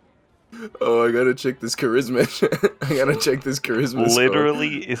 Oh, I gotta check this charisma. Score.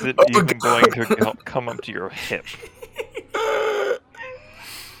 Literally, is it even going to come up to your hip?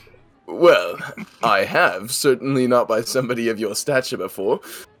 Well, I have. Certainly not by somebody of your stature before.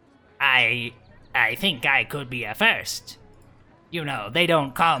 I think I could be a first. You know, they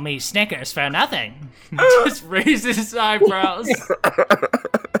don't call me Snickers for nothing. Just raises his eyebrows.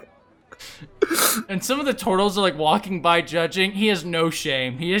 And some of the turtles are like walking by judging. He has no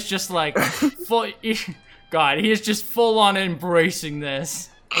shame. He is just like God, he is just full on embracing this.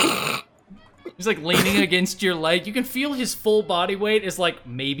 He's like leaning against your leg. You can feel his full body weight is like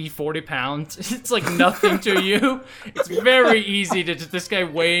maybe 40 pounds. It's like nothing to you. It's very easy to this guy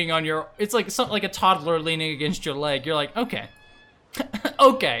weighing on your... It's like something like a toddler leaning against your leg. You're like, okay.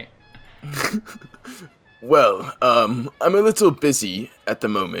 Okay. Well, I'm a little busy at the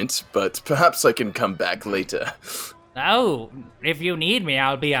moment, but perhaps I can come back later. Oh, if you need me,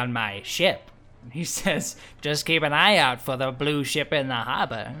 I'll be on my ship. He says, just keep an eye out for the blue ship in the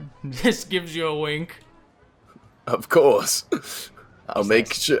harbor. This gives you a wink. Of course. I'll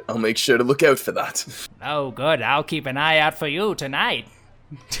make sure to look out for that. Oh, good. I'll keep an eye out for you tonight.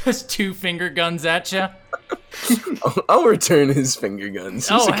 Just 2 finger guns at you. I'll return his finger guns.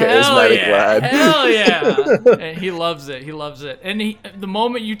 He's a hell charismatic yeah. lad. Hell yeah. And he loves it. He loves it. And the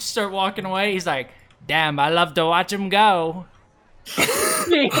moment you start walking away, he's like, damn, I love to watch him go.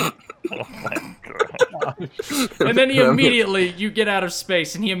 Oh my god. And then you get out of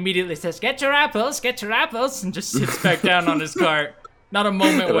space, and he immediately says, get your apples, and just sits back down on his cart. Not a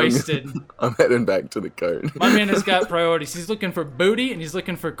moment wasted. I'm heading back to the cart. My man has got priorities. He's looking for booty, and he's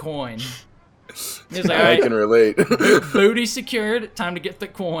looking for coin. He's like, all I right, can relate. booty secured, time to get the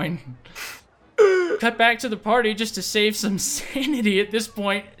coin. Cut back to the party just to save some sanity at this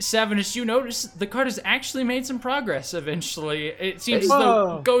point. Savinus, you notice the cart has actually made some progress eventually. It seems as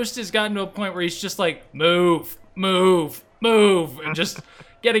though Ghost has gotten to a point where he's just like, move, and just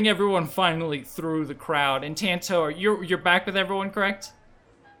getting everyone finally through the crowd. And Tanto, you're back with everyone, correct?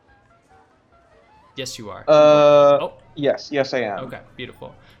 Yes, you are. Yes, I am. Okay,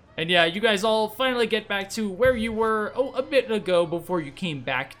 beautiful. And yeah, you guys all finally get back to where you were a bit ago before you came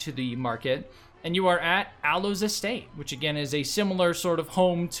back to the market. And you are at Alo's estate, which again is a similar sort of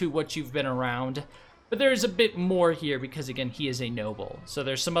home to what you've been around. But there's a bit more here because, again, he is a noble. So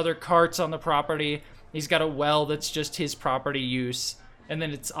there's some other carts on the property. He's got a well that's just his property use. And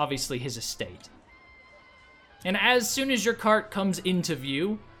then it's obviously his estate. And as soon as your cart comes into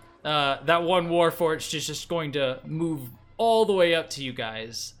view, that one Warforged is just going to move all the way up to you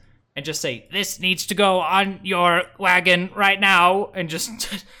guys and just say, this needs to go on your wagon right now, and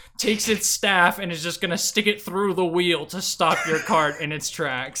just takes its staff and is just gonna stick it through the wheel to stop your cart in its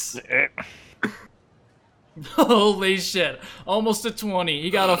tracks. Holy shit. Almost a 20. He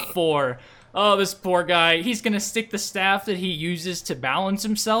got a 4. Oh, this poor guy. He's gonna stick the staff that he uses to balance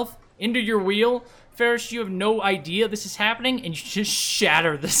himself into your wheel. Ferris, you have no idea this is happening, and you just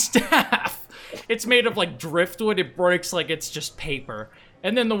shatter the staff. It's made of like driftwood. It breaks like it's just paper.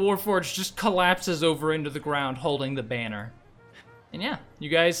 And then the Warforged just collapses over into the ground holding the banner. And yeah, you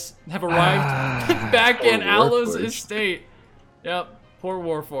guys have arrived back at Alo's estate. Yep, poor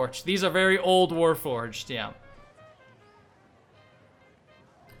Warforged. These are very old Warforged, yeah.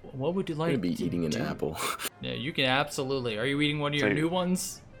 What would you like I'm gonna be to eating an do? apple. Yeah, you can absolutely. Are you eating one of your new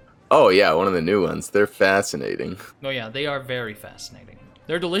ones? Oh yeah, one of the new ones. They're fascinating. Oh yeah, they are very fascinating.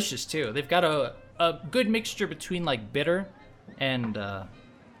 They're delicious too. They've got a good mixture between like bitter and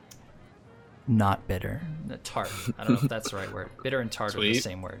not bitter. Tart. I don't know if that's the right word. Bitter and tart are the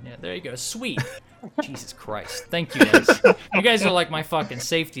same word. Yeah, there you go. Sweet. Jesus Christ. Thank you guys. You guys are like my fucking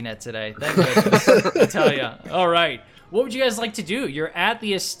safety net today. Thank goodness. I tell ya. All right. What would you guys like to do? You're at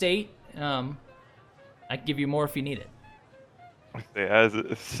the estate. I can give you more if you need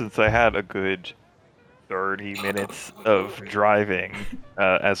it. Since I had a good 30 minutes of driving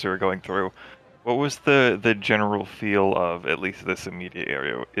as we were going through, what was the general feel of at least this immediate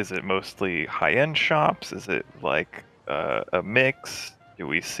area? Is it mostly high-end shops? Is it like a mix? Do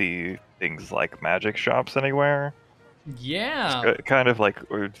we see things like magic shops anywhere? Yeah. Kind of like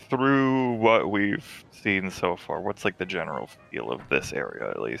through what we've seen so far, what's like the general feel of this area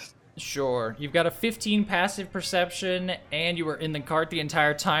at least? Sure. You've got a 15 passive perception, and you were in the cart the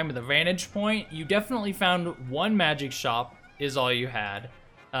entire time with a vantage point. You definitely found one magic shop is all you had.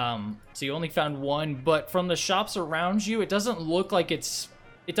 So you only found one, but from the shops around you, it doesn't look like it's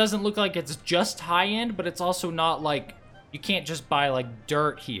just high end, but it's also not like you can't just buy like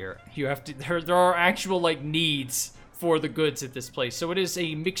dirt here. You have to there are actual like needs for the goods at this place. So it is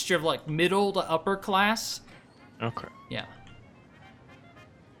a mixture of like middle to upper class. Okay. Yeah.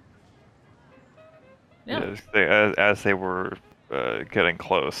 Yeah. As they were getting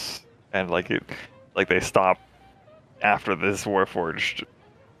close, and like they stopped after this Warforged.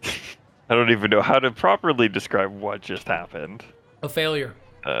 I don't even know how to properly describe what just happened. A failure.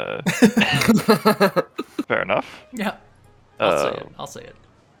 Fair enough. Yeah. I'll say it.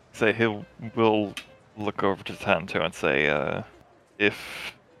 So we'll look over to Tanto and say,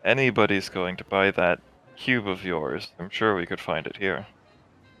 if anybody's going to buy that cube of yours, I'm sure we could find it here.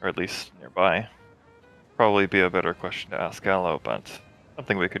 Or at least nearby. Probably be a better question to ask Gallo, but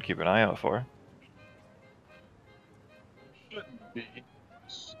something we could keep an eye out for. Shouldn't be.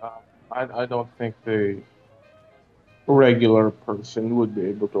 I don't think the regular person would be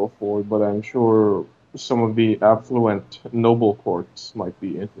able to afford, but I'm sure some of the affluent noble courts might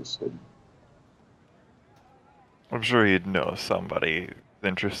be interested. I'm sure you'd know somebody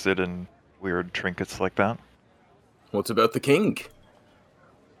interested in weird trinkets like that. What about the king?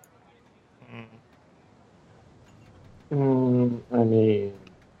 I mean...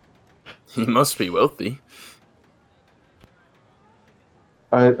 He must be wealthy.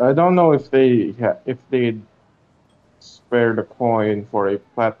 I don't know if they spare the coin for a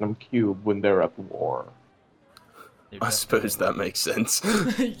platinum cube when they're at war. I suppose that makes sense.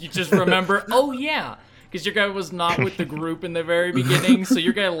 You just remember, oh yeah, because your guy was not with the group in the very beginning, so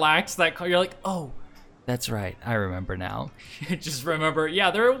your guy lacks that card. You're like, oh, that's right, I remember now. You just remember,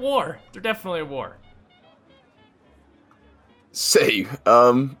 yeah, they're at war. They're definitely at war. Say,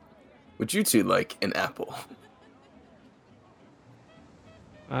 would you two like an apple?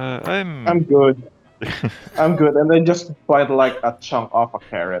 I'm good. I'm good, and then just bite like a chunk off a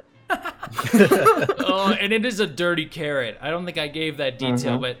carrot. Oh, and it is a dirty carrot. I don't think I gave that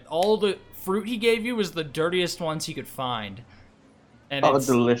detail, but all the fruit he gave you was the dirtiest ones he could find. And it's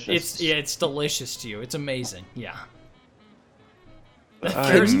delicious. It's delicious to you. It's amazing. Yeah.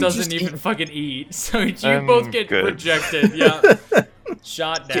 Pierce doesn't even fucking eat, so you both get good. rejected. Yeah.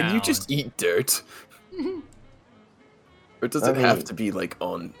 Shot down. Can you just eat dirt? Or does it have to be like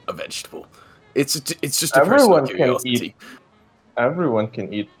on a vegetable? It's just a personal curiosity. Everyone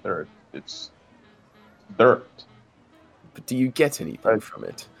can eat dirt. It's dirt. But do you get anything from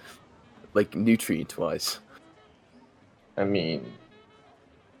it? Like nutrient-wise? I mean,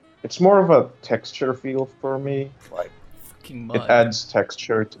 it's more of a texture feel for me. Like, fucking mud. It adds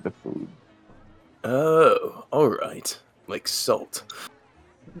texture to the food. Oh, alright. Like salt.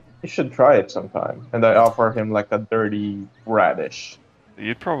 You should try it sometime. And I offer him like a dirty radish.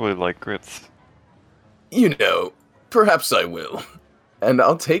 You'd probably like grits. You know, perhaps I will. And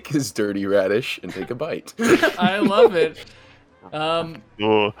I'll take his dirty radish and take a bite. I love it.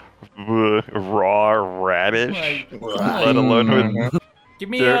 Raw radish? Let alone with give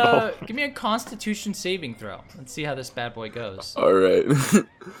me a Constitution saving throw. Let's see how this bad boy goes. Alright.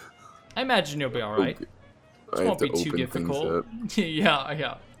 I imagine you'll be alright. This won't be too difficult.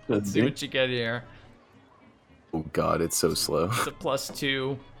 Yeah. Let's see what you get here. Oh god, it's so slow. It's a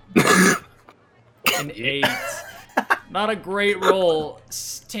 +2. An 8. Not a great roll.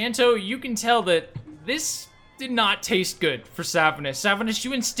 Tanto, you can tell that this did not taste good for Savinus. Savinus,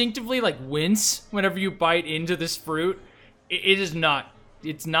 you instinctively like wince whenever you bite into this fruit. It is not.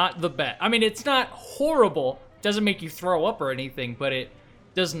 It's not the best. I mean, it's not horrible. It doesn't make you throw up or anything, but it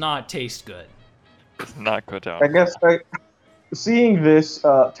does not taste good. It's not go down. I guess seeing this,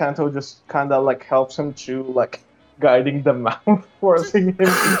 Tanto just kind of like helps him chew, like guiding the mouth, forcing him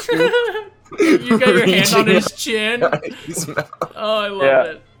to chew. You got your hand on his chin. Oh, I love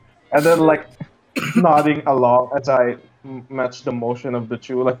it. And then like nodding along as I match the motion of the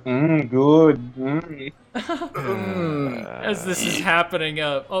chew, like, good. As this is happening,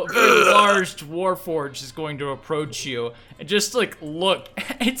 a very large Warforged is going to approach you and just like look.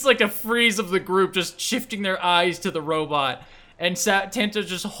 It's like a freeze of the group, just shifting their eyes to the robot. And Tanto's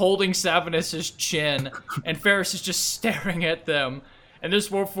just holding Savinus' chin, and Ferris is just staring at them. And this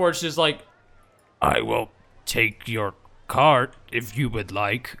Warforged is like, I will take your cart if you would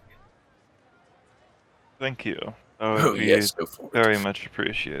like. Thank you. Oh, yes, go for it. Very much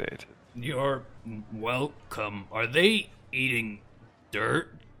appreciated. You're welcome. Are they eating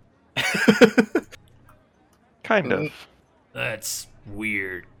dirt? Kind of. That's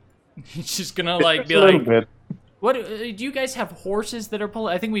weird. he's just gonna like be a little like, bit. what do you guys have horses that are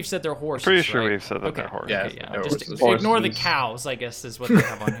pulling? I think we've said they're horses. Pretty sure right? we've said that they're horses. Yeah. Okay, yeah. they're Just horses. ignore the cows, I guess, is what they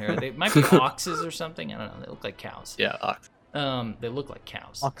have on here. They might be oxes or something. I don't know. They look like cows. Yeah, ox. They look like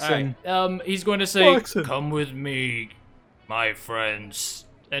cows. Oxen. All right. He's going to say, Oxen. Come with me, my friends.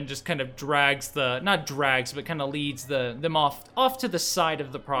 and just kind of drags not drags, but kind of leads them off to the side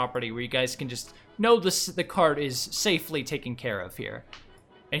of the property where you guys can just know the cart is safely taken care of here.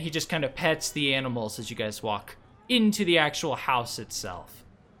 And he just kind of pets the animals as you guys walk into the actual house itself.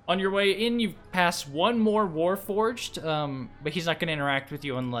 On your way in, you pass one more Warforged, but he's not going to interact with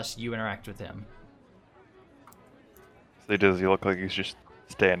you unless you interact with him. So does he look like he's just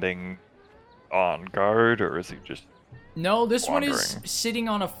standing on guard, or is he just No, this wandering? one is sitting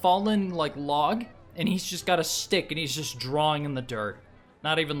on a fallen log, and he's just got a stick, and he's just drawing in the dirt,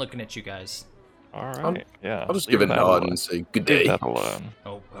 not even looking at you guys. all right? Yeah, I'll just give a that nod alone. and say good Leave day. that alone.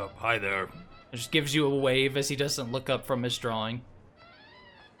 Oh, hi there. It just gives you a wave as he doesn't look up from his drawing.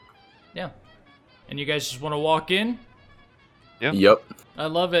 Yeah. And you guys just want to walk in? Yep. I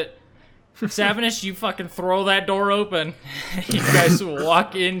love it. Savinus, you fucking throw that door open. You guys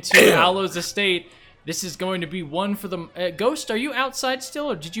walk into Aloe's estate. This is going to be one for the... Ghost, are you outside still,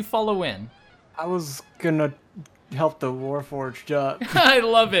 or did you follow in? I was gonna help the Warforged up I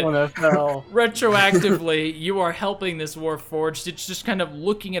love it. when I fell. Retroactively, you are helping this Warforged. It's just kind of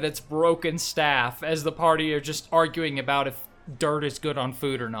looking at its broken staff as the party are just arguing about if dirt is good on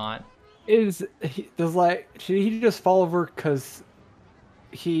food or not. Should he just fall over because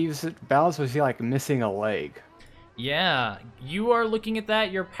he's balanced, was he like missing a leg? Yeah, you are looking at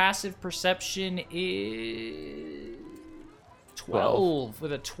that. Your passive perception is 12.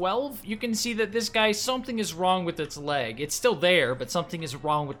 With a 12, you can see that this guy, something is wrong with its leg. It's still there, but something is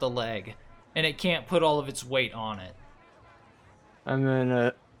wrong with the leg, and it can't put all of its weight on it. And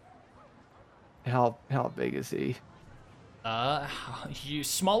then, how big is he?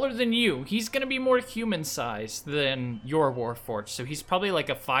 Smaller than you. He's gonna be more human-sized than your Warforged, so he's probably like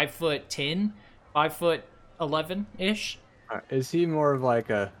a 5'10", 5'11" ish. Is he more of like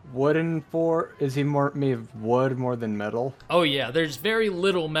a wooden Is he more made of wood more than metal? Oh yeah, there's very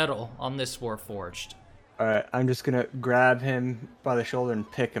little metal on this Warforged. Alright, I'm just gonna grab him by the shoulder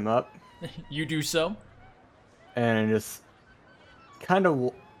and pick him up. You do so? And just kind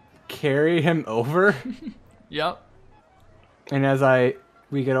of carry him over. Yep. And as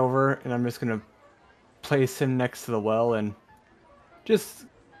we get over, and I'm just gonna place him next to the well and just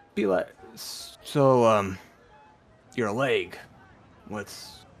be like, so, your leg,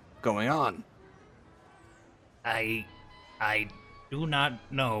 what's going on? I do not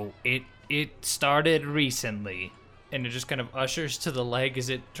know. It started recently. And it just kind of ushers to the leg as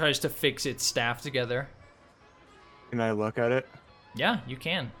it tries to fix its staff together. Can I look at it? Yeah, you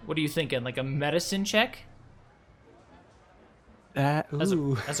can. What are you thinking? Like a medicine check? As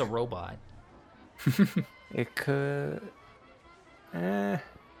a robot. It could.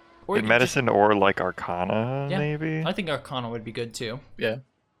 Or In medicine or like Arcana, Yeah, maybe? I think Arcana would be good too. Yeah.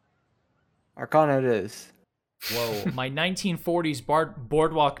 Arcana it is. Whoa, my 1940s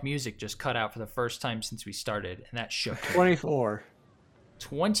boardwalk music just cut out for the first time since we started, and that shook me. 24.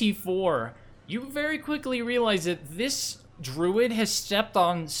 24. You very quickly realize that this druid has stepped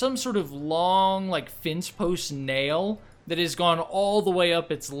on some sort of long, like, fence post nail that has gone all the way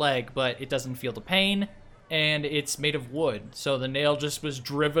up its leg, but it doesn't feel the pain, and it's made of wood, so the nail just was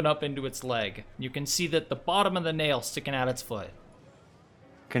driven up into its leg. You can see that the bottom of the nail sticking out its foot.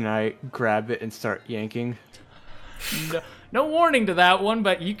 Can I grab it and start yanking? No warning to that one,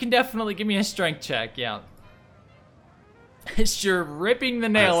 but you can definitely give me a strength check, yeah. As you're ripping the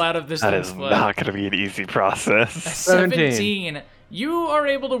nail out of this That thing's is foot. not going to be an easy process. 17. You are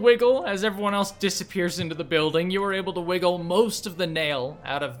able to wiggle as everyone else disappears into the building. You are able to wiggle most of the nail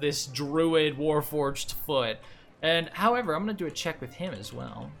out of this druid warforged foot. And however, I'm going to do a check with him as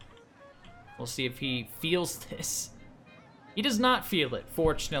well. We'll see if he feels this. He does not feel it,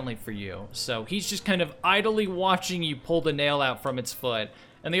 fortunately for you. So he's just kind of idly watching you pull the nail out from its foot.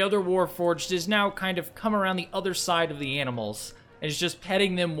 And the other Warforged is now kind of come around the other side of the animals and is just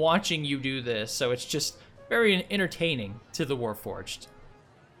petting them, watching you do this. So it's just very entertaining to the Warforged.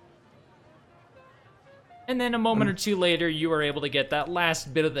 And then a moment or two later, you are able to get that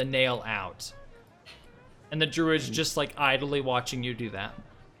last bit of the nail out. And the druid's just like idly watching you do that.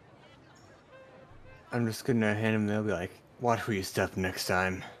 I'm just gonna hand him the nail, be like, watch where you step next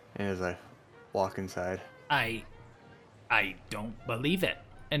time. And as I walk inside. I don't believe it.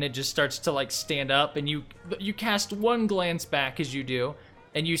 And it just starts to like stand up, and you cast one glance back as you do,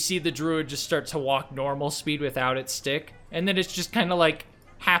 and you see the druid just start to walk normal speed without its stick, and then it's just kind of like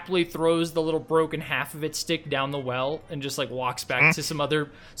happily throws the little broken half of its stick down the well and just like walks back to some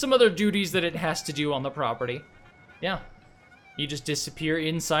other duties that it has to do on the property. Yeah, you just disappear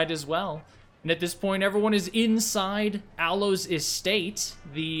inside as well. And at this point, everyone is inside Alo's estate.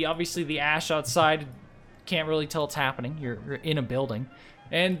 Obviously the ash outside can't really tell it's happening. You're in a building.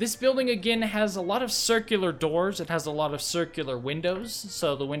 And this building, again, has a lot of circular doors. It has a lot of circular windows.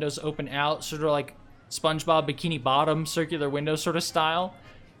 So the windows open out, sort of like SpongeBob Bikini Bottom circular window sort of style.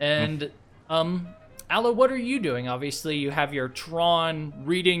 And, Alo, what are you doing? Obviously, you have your Tron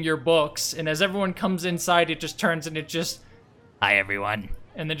reading your books. And as everyone comes inside, it just turns and it just... Hi, everyone.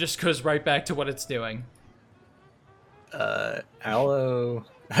 And then just goes right back to what it's doing. Alo...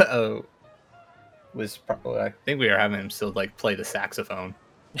 was probably, I think we were having him still like play the saxophone.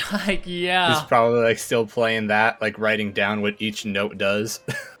 Like, yeah. He's probably like still playing that, like writing down what each note does.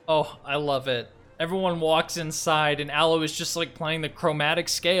 Oh, I love it. Everyone walks inside and Alo is just like playing the chromatic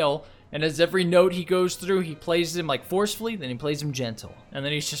scale, and as every note he goes through, he plays them like forcefully, then he plays them gentle. And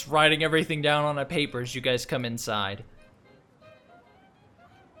then he's just writing everything down on a paper as you guys come inside.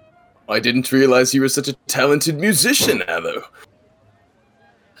 I didn't realize you were such a talented musician, Alo.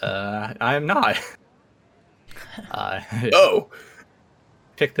 I am not. Oh!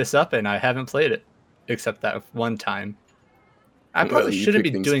 Picked this up and I haven't played it. Except that one time. I Well, probably you shouldn't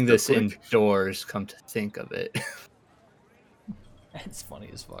pick be things doing up this quick. indoors, come to think of it. It's funny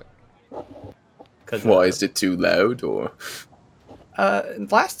as fuck. Why, is it too loud, or...?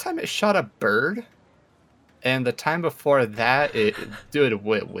 Last time it shot a bird. And the time before that, it did a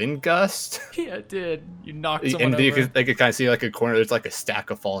wind gust. Yeah, it did. You knocked someone And over. they could kind of see like a corner. There's like a stack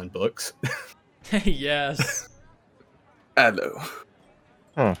of fallen books. Yes. Hello.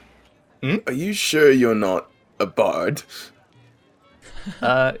 Huh. Are you sure you're not a bard?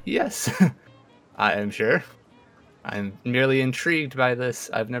 Yes, I am sure. I'm merely intrigued by this.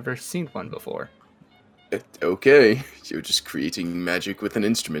 I've never seen one before. Okay, you're just creating magic with an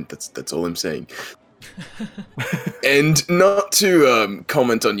instrument. That's all I'm saying. And not to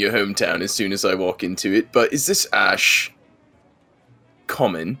comment on your hometown as soon as I walk into it, but is this ash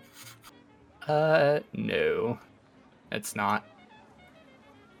common? No, it's not.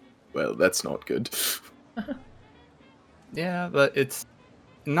 Well, that's not good. Yeah, but it's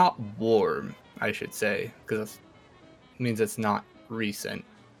not warm, I should say, because it means it's not recent.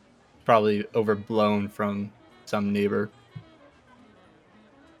 Probably overblown from some neighbor.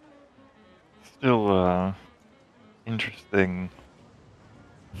 Still, interesting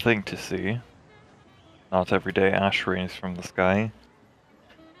thing to see. Not every day ash rains from the sky.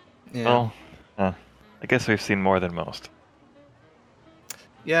 Yeah. Well, I guess we've seen more than most.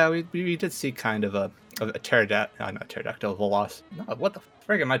 Yeah, we did see kind of a pterodactyl, not pterodactyl, veloc. No, what the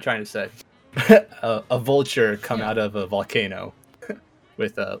frig am I trying to say? a vulture come out of a volcano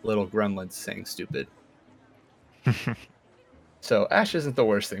with little gremlins saying stupid. So ash isn't the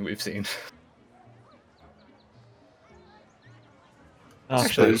worst thing we've seen. I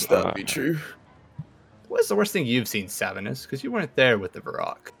Actually, suppose that'd be true. What's the worst thing you've seen, Savinus? Because you weren't there with the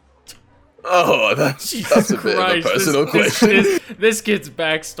Varrock. Oh, that's a bit of a personal question. This kid's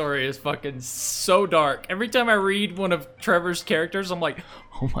backstory is fucking so dark. Every time I read one of Trevor's characters, I'm like,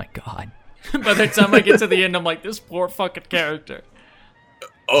 oh my god. By the time I get to the end, I'm like, this poor fucking character.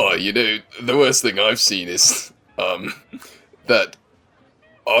 Oh, the worst thing I've seen is that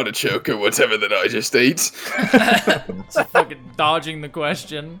artichoke or whatever that I just ate. It's fucking dodging the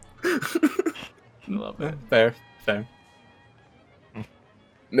question. Love it. Fair.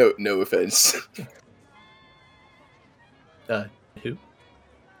 No offense. Who?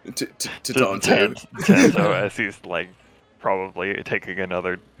 To Dante. Tanto, as he's like probably taking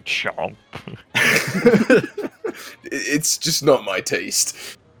another chomp. It's just not my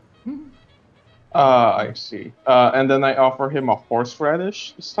taste. I see. And then I offer him a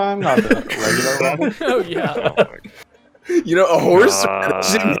horseradish this time, not the regular radish. Oh yeah. A horse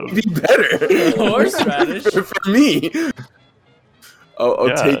should be better. Horseradish? For me. I'll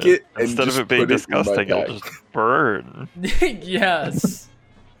Yeah, take it and instead just of it being put it in my disgusting, it'll bag. just burn. Yes.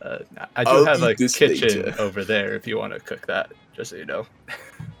 I do I'll have a eat this kitchen later. over there if you want to cook that, just so you know.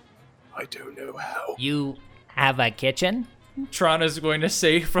 I don't know how. You have a kitchen? Trana's going to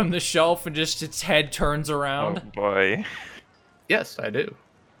say from the shelf and just its head turns Oh around. boy. Yes, I do.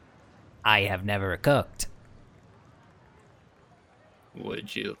 I have never cooked.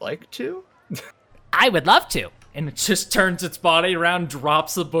 Would you like to? I would love to. And it just turns its body around,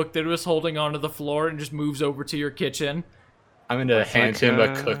 drops the book that it was holding onto the floor, and just moves over to your kitchen. I'm gonna hand him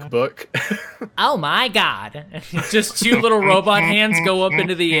a cookbook. Oh my god. Just two little robot hands go up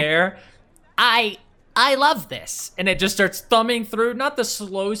into the air, I love this. and it just starts thumbing through, not the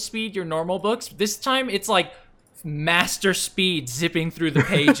slow speed your normal books. This time it's like master speed zipping through the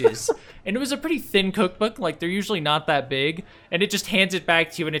pages. And it was a pretty thin cookbook, like they're usually not that big. And it just hands it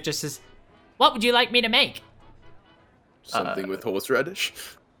back to you and it just says, What would you like me to make? Something with horseradish?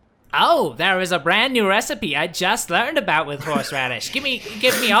 Oh, there is a brand new recipe I just learned about with horseradish. Give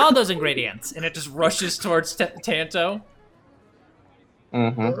me all those ingredients. and it just rushes towards Tanto.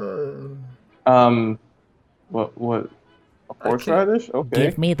 Mm-hmm. What? A horseradish? Okay.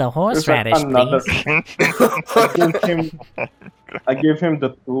 Give me the There's like horseradish, another. please. I give him the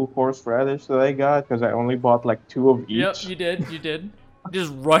 2 horseradish that I got because I only bought like 2 of each. Yep, you did. It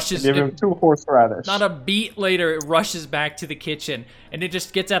just rushes. Give him 2 horseradish. Not a beat later, it rushes back to the kitchen, and it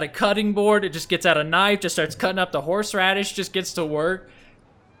just gets out a cutting board, it just gets out a knife, just starts cutting up the horseradish, just gets to work.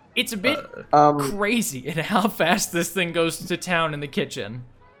 It's a bit crazy in how fast this thing goes to town in the kitchen.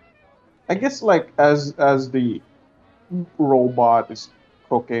 I guess like as the robot is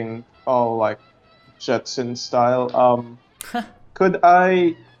cooking, all like Jetson style. Could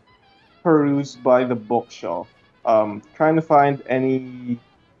I peruse by the bookshelf? Trying to find any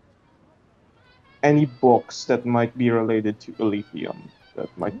books that might be related to Elysium that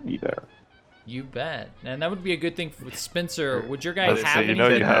might be there. You bet. And that would be a good thing with Spencer. Would your guy So have you any? know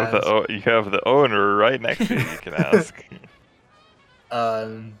you have the owner right next to you. You can ask.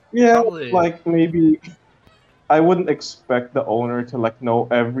 Yeah, Probably. like maybe I wouldn't expect the owner to like know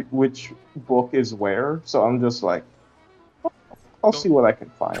which book is where, so I'm just like, I'll see what I can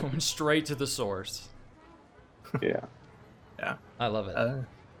find. Going straight to the source. Yeah. Yeah. I love it.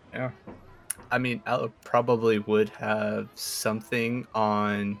 Yeah. I mean, I probably would have something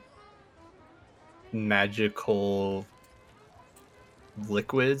on magical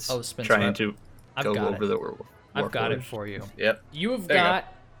liquids. Oh, Spencer, trying to I've go got over it. the war. I've got it for you. Yep. You have There you go.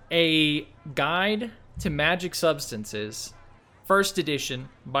 got a guide to magic substances, first edition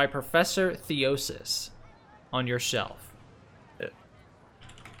by Professor Theosis, on your shelf.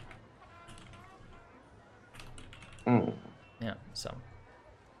 Yeah. So.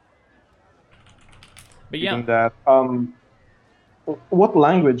 But yeah. Even that. What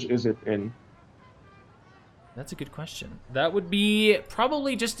language is it in? That's a good question. That would be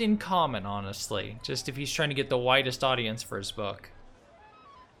probably just in common, honestly. Just if he's trying to get the widest audience for his book.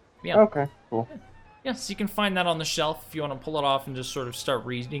 Yeah. Okay, cool. Yeah, so you can find that on the shelf if you want to pull it off and just sort of start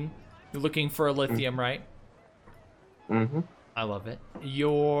reading. You're looking for a lithium, right? Mm-hmm. I love it.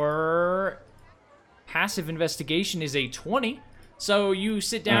 Your passive investigation is a 20. So you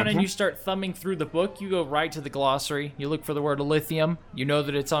sit down and you start thumbing through the book. You go right to the glossary. You look for the word lithium. You know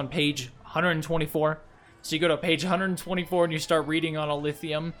that it's on page 124. So you go to page 124 and you start reading on a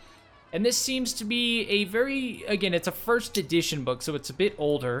lithium. And this seems to be a very, again, it's a first edition book, so it's a bit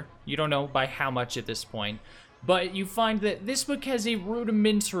older. You don't know by how much at this point. But you find that this book has a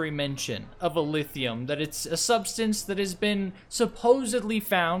rudimentary mention of a lithium, that it's a substance that has been supposedly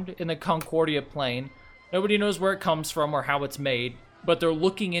found in the Concordia Plain. Nobody knows where it comes from or how it's made, but they're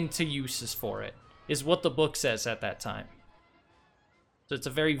looking into uses for it, is what the book says at that time. So it's a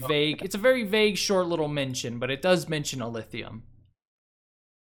very vague, short little mention, but it does mention a lithium.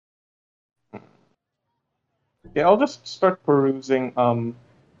 Yeah, I'll just start perusing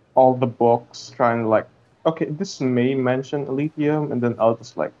all the books, trying to like, okay, this may mention lithium, and then I'll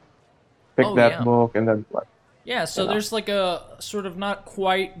just like pick book and then like. Yeah, so there's like a sort of not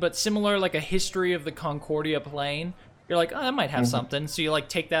quite, but similar, like a history of the Concordia Plain. You're like, oh, that might have something. So you like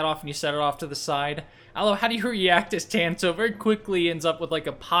take that off and you set it off to the side. Aloe, how do you react as Tanto very quickly ends up with like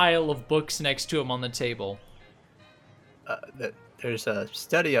a pile of books next to him on the table? There's a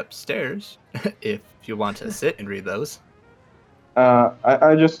study upstairs if you want to sit and read those.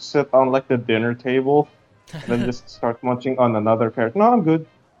 I just sit on like the dinner table and then just start munching on another pair. No, I'm good.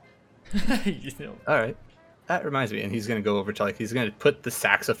 All right. That reminds me, and he's gonna go over to he's gonna put the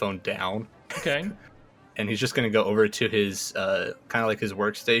saxophone down. Okay. And he's just gonna go over to his kind of like his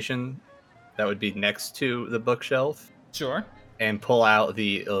workstation that would be next to the bookshelf. Sure. And pull out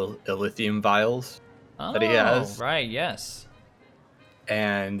the lithium vials that he has. Right. Yes.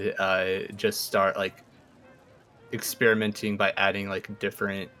 And just start like experimenting by adding like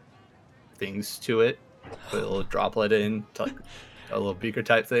different things to it. Put a little droplet in to like a little beaker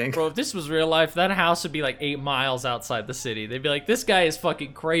type thing. Bro, if this was real life, that house would be like 8 miles outside the city. They'd be like, this guy is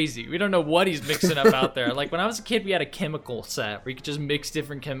fucking crazy. We don't know what he's mixing up out there. Like when I was a kid, we had a chemical set where you could just mix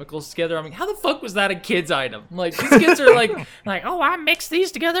different chemicals together. I'm like, how the fuck was that a kid's item? Like these kids are like, oh, I mixed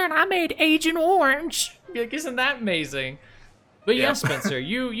these together and I made Agent Orange. You're like, isn't that amazing? But yeah, Spencer,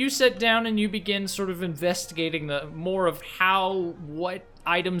 you sit down and you begin sort of investigating the more of what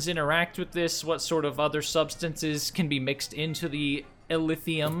items interact with this, what sort of other substances can be mixed into the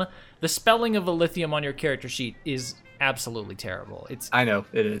lithium. The spelling of lithium on your character sheet is absolutely terrible. I know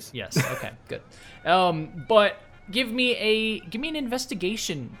it is. Yes. Okay. Good. But give me an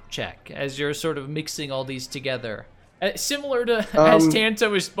investigation check as you're sort of mixing all these together, similar to as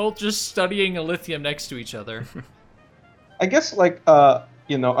Tanto is both just studying a lithium next to each other. I guess like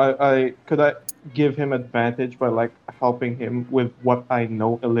I could give him advantage by like helping him with what I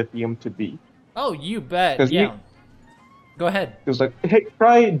know lithium to be. Oh, you bet. Yeah. Go ahead. It was like, hey,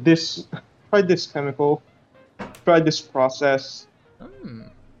 try this chemical, try this process.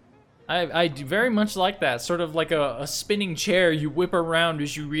 I do very much like that. Sort of like a spinning chair you whip around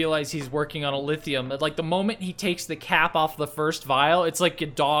as you realize he's working on a lithium. Like the moment he takes the cap off the first vial, it's like your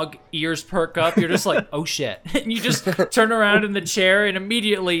dog ears perk up. You're just like, oh shit. And you just turn around in the chair and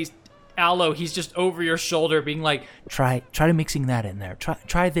immediately, Aloe, he's just over your shoulder being like, try mixing that in there.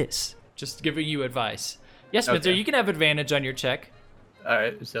 Try this. Just giving you advice. Yes, Spencer, okay. You can have advantage on your check. All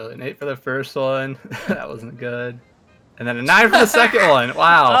right, so an 8 for the first one. That wasn't good. And then a 9 for the second one.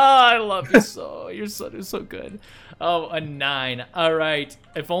 Wow. Oh, I love you so. Your son is so good. Oh, a 9. All right.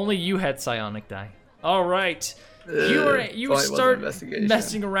 If only you had psionic die. All right. You start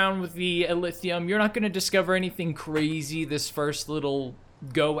messing around with the lithium. You're not going to discover anything crazy this first little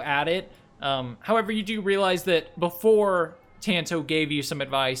go at it. However, you do realize that before Tanto gave you some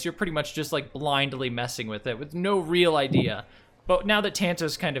advice, you're pretty much just like blindly messing with it with no real idea. But now that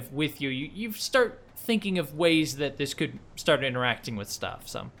Tanto's kind of with you, you start thinking of ways that this could start interacting with stuff.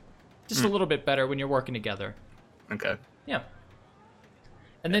 So just a little bit better when you're working together. Okay. Yeah.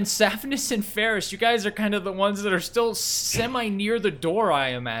 And then Saphnus and Ferris, you guys are kind of the ones that are still semi near the door, I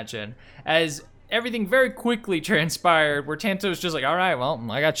imagine, as everything very quickly transpired, where Tanto's just like, all right, well,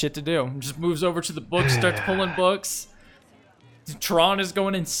 I got shit to do. Just moves over to the books, starts pulling books. Tron is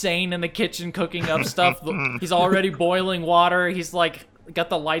going insane in the kitchen, cooking up stuff. He's already boiling water. He's like, got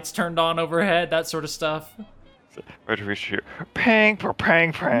the lights turned on overhead, that sort of stuff. Right to reach here. Pang,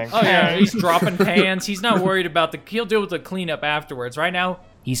 pang, pang. Oh yeah, he's dropping pans. He's not worried about he'll deal with the cleanup afterwards. Right now,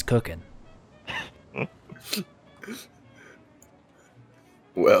 he's cooking.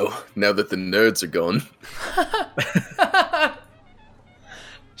 Well, now that the nerds are gone.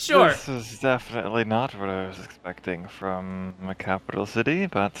 Sure. This is definitely not what I was expecting from a capital city,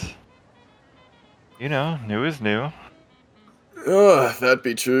 but you know, new is new. Oh, that'd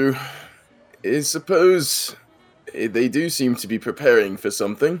be true. I suppose they do seem to be preparing for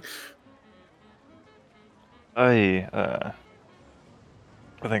something. I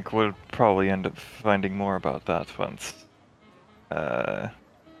think we'll probably end up finding more about that once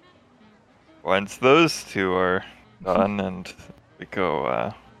those two are done and we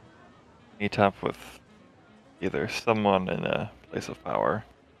go meet up with either someone in a place of power.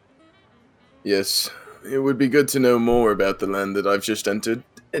 Yes, it would be good to know more about the land that I've just entered.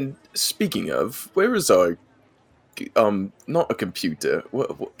 And speaking of, where is our not a computer.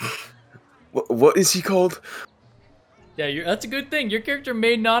 What is he called? Yeah, that's a good thing. Your character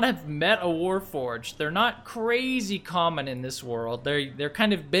may not have met a Warforged. They're not crazy common in this world. They're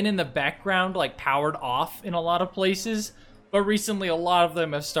kind of been in the background, like powered off in a lot of places. But recently, a lot of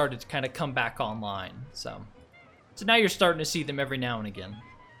them have started to kind of come back online. So now you're starting to see them every now and again.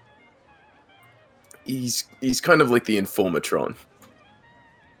 He's kind of like the Informatron.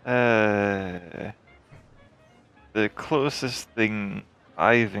 The closest thing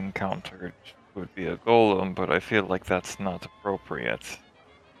I've encountered would be a golem, but I feel like that's not appropriate.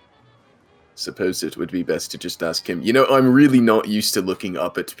 Suppose it would be best to just ask him. You know, I'm really not used to looking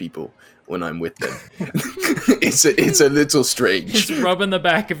up at people when I'm with them. It's a little strange. Just rubbing the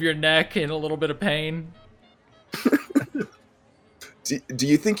back of your neck in a little bit of pain. Do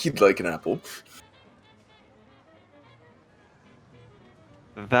you think he'd like an apple?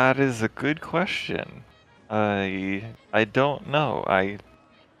 That is a good question. I don't know.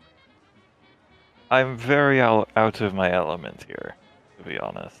 I'm very out of my element here, to be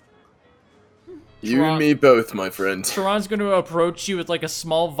honest. You and me both, my friend. Sharon's going to approach you with like a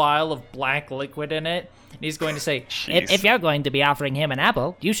small vial of black liquid in it, and he's going to say, if you're going to be offering him an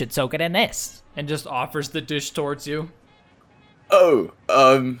apple, you should soak it in this. And just offers the dish towards you. Oh,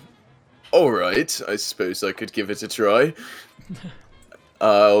 alright. I suppose I could give it a try.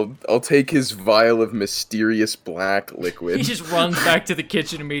 I'll take his vial of mysterious black liquid. He just runs back to the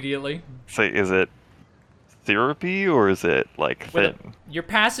kitchen immediately. Say, is it syrupy or is it like thin? Your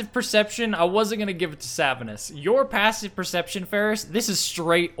passive perception, I wasn't going to give it to Savinus. Your passive perception, Ferris, this is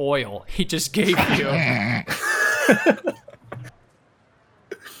straight oil he just gave you.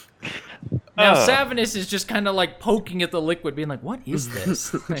 Now, Savinus is just kind of like poking at the liquid, being like, what is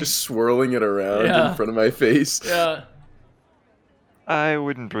this? Just swirling it around in front of my face. Yeah. I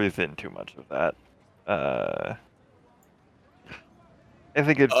wouldn't breathe in too much of that. I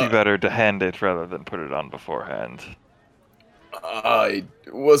think it'd be better to hand it rather than put it on beforehand. I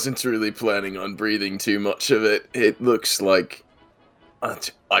wasn't really planning on breathing too much of it. It looks like...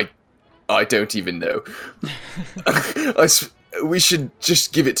 I don't even know. We should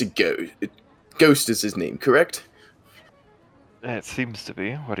just give it to Ghost. Ghost is his name, correct? It seems to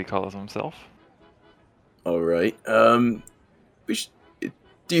be what he calls himself. Alright,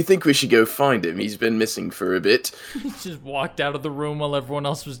 do you think we should go find him? He's been missing for a bit. He just walked out of the room while everyone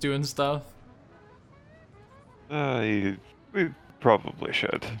else was doing stuff. We probably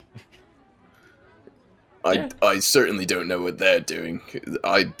should. I certainly don't know what they're doing.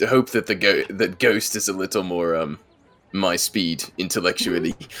 I hope that that Ghost is a little more my speed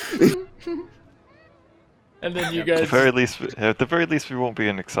intellectually. And then you guys... At the very least, we won't be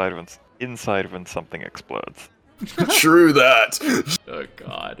inside when something explodes. True that. Oh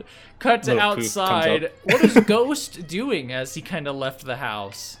god. Cut to Little outside. What is Ghost doing as he kind of left the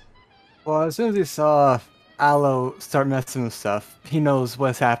house? Well, as soon as he saw Aloe start messing with stuff, he knows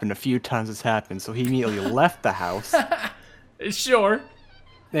what's happened a few times it's happened, so he immediately left the house. Sure.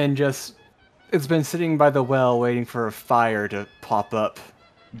 And it's been sitting by the well waiting for a fire to pop up.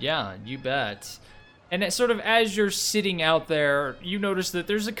 Yeah, you bet. And it sort of, as you're sitting out there, you notice that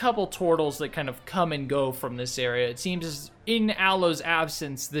there's a couple turtles that kind of come and go from this area. It seems as in Aloe's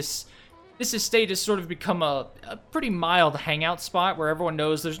absence, this this estate has sort of become a pretty mild hangout spot where everyone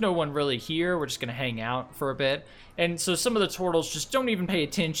knows there's no one really here. We're just going to hang out for a bit. And so some of the turtles just don't even pay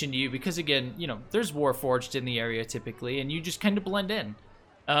attention to you because, again, there's Warforged in the area typically, and you just kind of blend in.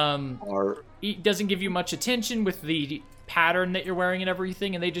 It doesn't give you much attention with the pattern that you're wearing and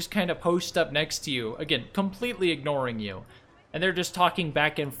everything, and they just kind of post up next to you, again, completely ignoring you. And they're just talking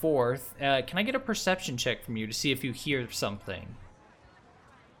back and forth. Can I get a perception check from you to see if you hear something?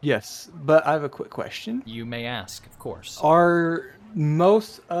 Yes, but I have a quick question. You may ask, of course. Are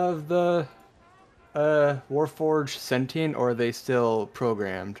most of the Warforged sentient, or are they still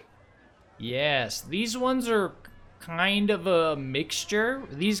programmed? Yes, these ones are kind of a mixture.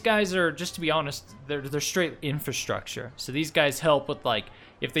 These guys are, just to be honest, they're straight infrastructure. So these guys help with, like,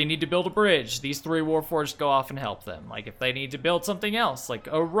 if they need to build a bridge, these 3 Warforged go off and help them. Like, if they need to build something else, like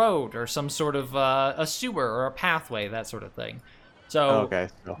a road or some sort of a sewer or a pathway, that sort of thing. So, okay.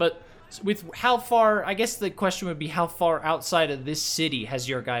 But with how far, I guess the question would be, how far outside of this city has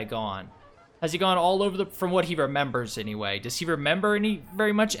your guy gone? Has he gone all over from what he remembers anyway? Does he remember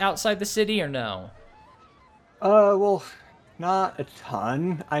very much outside the city or no? Well, not a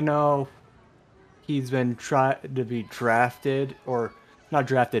ton. I know he's been tried to be drafted, or not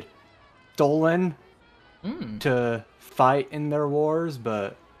drafted, stolen to fight in their wars,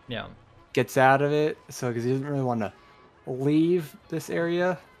 but yeah, gets out of it. So because he doesn't really want to leave this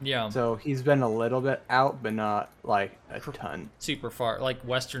area. Yeah. So he's been a little bit out, but not like a ton. Super far, like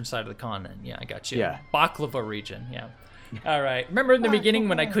western side of the continent. Yeah, I got you. Yeah. Baklava region. Yeah. All right. Remember in the beginning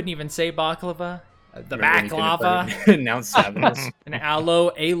when I couldn't even say baklava? The baklava. Now Savinus. And alo,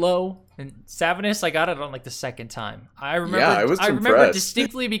 and Savinus. I got it on like the second time. I remember. I remember impressed.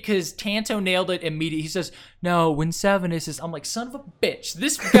 distinctly because Tanto nailed it immediately. He says, "No, when Savinus is," I'm like, "Son of a bitch!"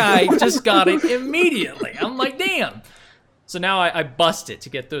 This guy just got it immediately. I'm like, "Damn!" So now I bust it to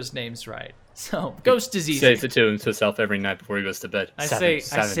get those names right. So Ghost is easy. Says it to himself every night before he goes to bed. I say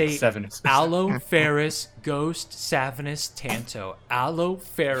Savinus. Aloe, Ferris, Ghost, Savinus, Tanto. Aloe,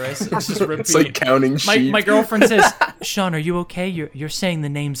 Ferris. It's just repeating. It's like counting sheep. My girlfriend says, "Sean, are you okay? You're saying the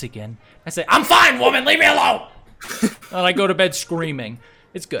names again." I say, "I'm fine, woman. Leave me alone." And I go to bed screaming.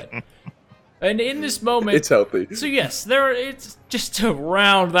 It's good. And in this moment, It's healthy. so yes, it's just to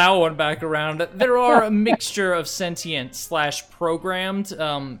round that one back around. There are a mixture of sentient / programmed.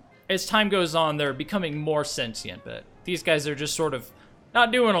 As time goes on, they're becoming more sentient, but these guys are just sort of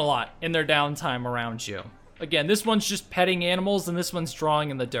not doing a lot in their downtime around you. Again, this one's just petting animals, and this one's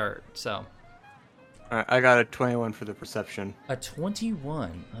drawing in the dirt, so. Alright, I got a 21 for the perception. A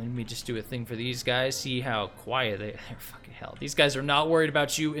 21. Let me just do a thing for these guys, see how quiet they're. Fucking hell. These guys are not worried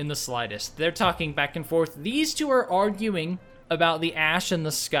about you in the slightest. They're talking back and forth. These two are arguing about the ash in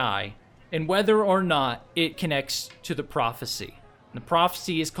the sky and whether or not it connects to the prophecy. The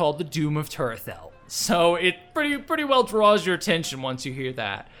prophecy is called the Doom of Turathel. So it pretty well draws your attention once you hear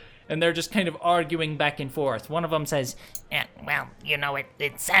that. And they're just kind of arguing back and forth. One of them says, Well,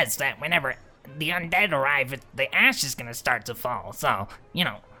 it says that whenever the undead arrive, the ash is gonna start to fall. So,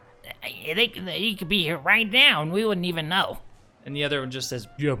 they could be here right now and we wouldn't even know. And the other one just says,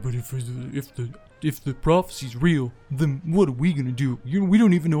 "Yeah, but if the prophecy's real, then what are we gonna do? We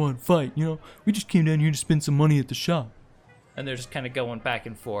don't even know how to fight, We just came down here to spend some money at the shop." And they're just kind of going back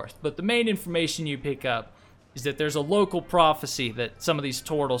and forth. But the main information you pick up is that there's a local prophecy that some of these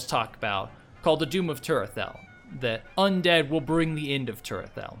turtles talk about called the Doom of Turathel. That undead will bring the end of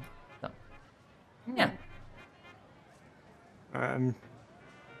Turathel. So, yeah.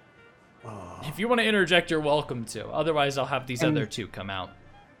 If you want to interject, you're welcome to. Otherwise, I'll have these other two come out.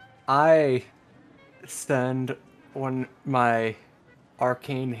 I send my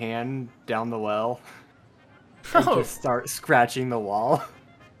arcane hand down the well and just start scratching the wall.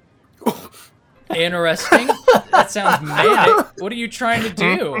 Interesting. That sounds manic. What are you trying to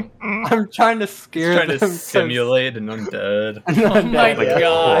do? I'm trying to scare them. Trying to simulate an undead. Oh my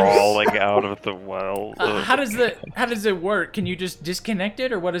gosh. Crawling out of the well. How does it work? Can you just disconnect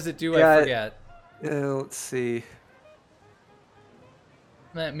it, or what does it do? Yeah, I forget. Let's see.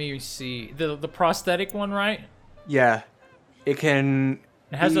 Let me see. The prosthetic one, right? Yeah, it can.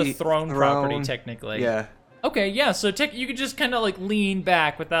 It has a be throne property, technically. Yeah. Okay, yeah, so you could just kind of like lean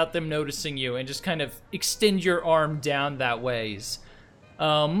back without them noticing you and just kind of extend your arm down that ways.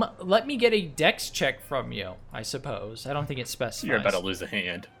 Let me get a dex check from you, I suppose. I don't think it specifies. You're about to lose a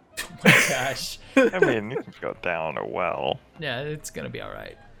hand. Oh my gosh. I mean, you can go down a well. Yeah, it's going to be all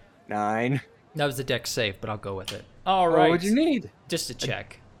right. 9. That was the dex save, but I'll go with it. All right. What would you need? Just a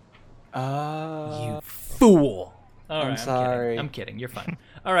check. You Fool. All right, sorry. I'm kidding. You're fine.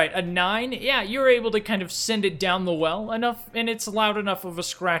 All right, a 9. Yeah, you're able to kind of send it down the well enough, and it's loud enough of a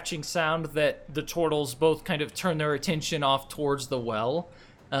scratching sound that the turtles both kind of turn their attention off towards the well.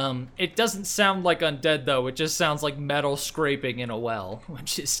 It doesn't sound like undead, though. It just sounds like metal scraping in a well,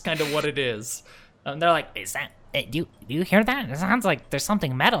 which is kind of what it is. They're like, Is that? Do you hear that? It sounds like there's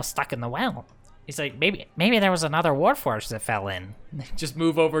something metal stuck in the well. He's like, maybe there was another warforged that fell in. just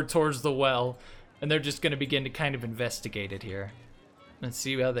move over towards the well, and they're just going to begin to kind of investigate it here. Let's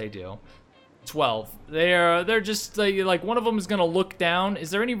see how they do. 12. They're just like one of them is going to look down.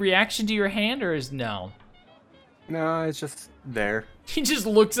 Is there any reaction to your hand, or is no? No, it's just there. He just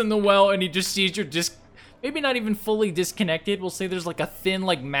looks in the well and he just sees you're maybe not even fully disconnected. We'll say there's like a thin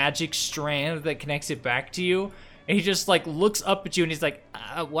like magic strand that connects it back to you. And he just like looks up at you and he's like,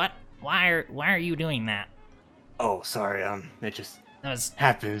 What? Why are you doing that? Oh, sorry. It just That was,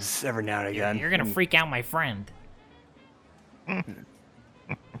 happens every now and again. you're gonna freak out my friend.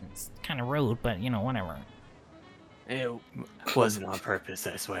 It's kind of rude, but whatever. It wasn't on purpose,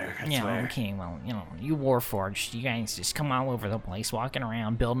 I swear. I swear. Okay, well, you Warforged, you guys just come all over the place, walking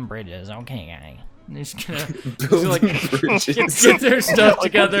around, building bridges. Okay, guy. they're just gonna get their stuff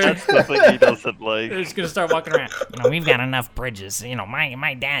together. That's the thing he doesn't like. They're just gonna start walking around. We've got enough bridges.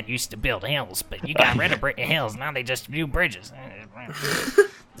 My dad used to build hills, but you got rid of hills. Now they just do bridges. The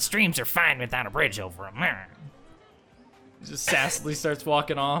streams are fine without a bridge over them. Just sassily starts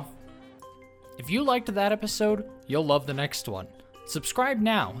walking off. If you liked that episode, you'll love the next one. Subscribe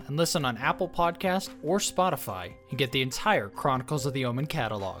now and listen on Apple Podcast or Spotify and get the entire Chronicles of the Omen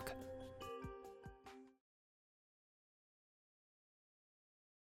catalog.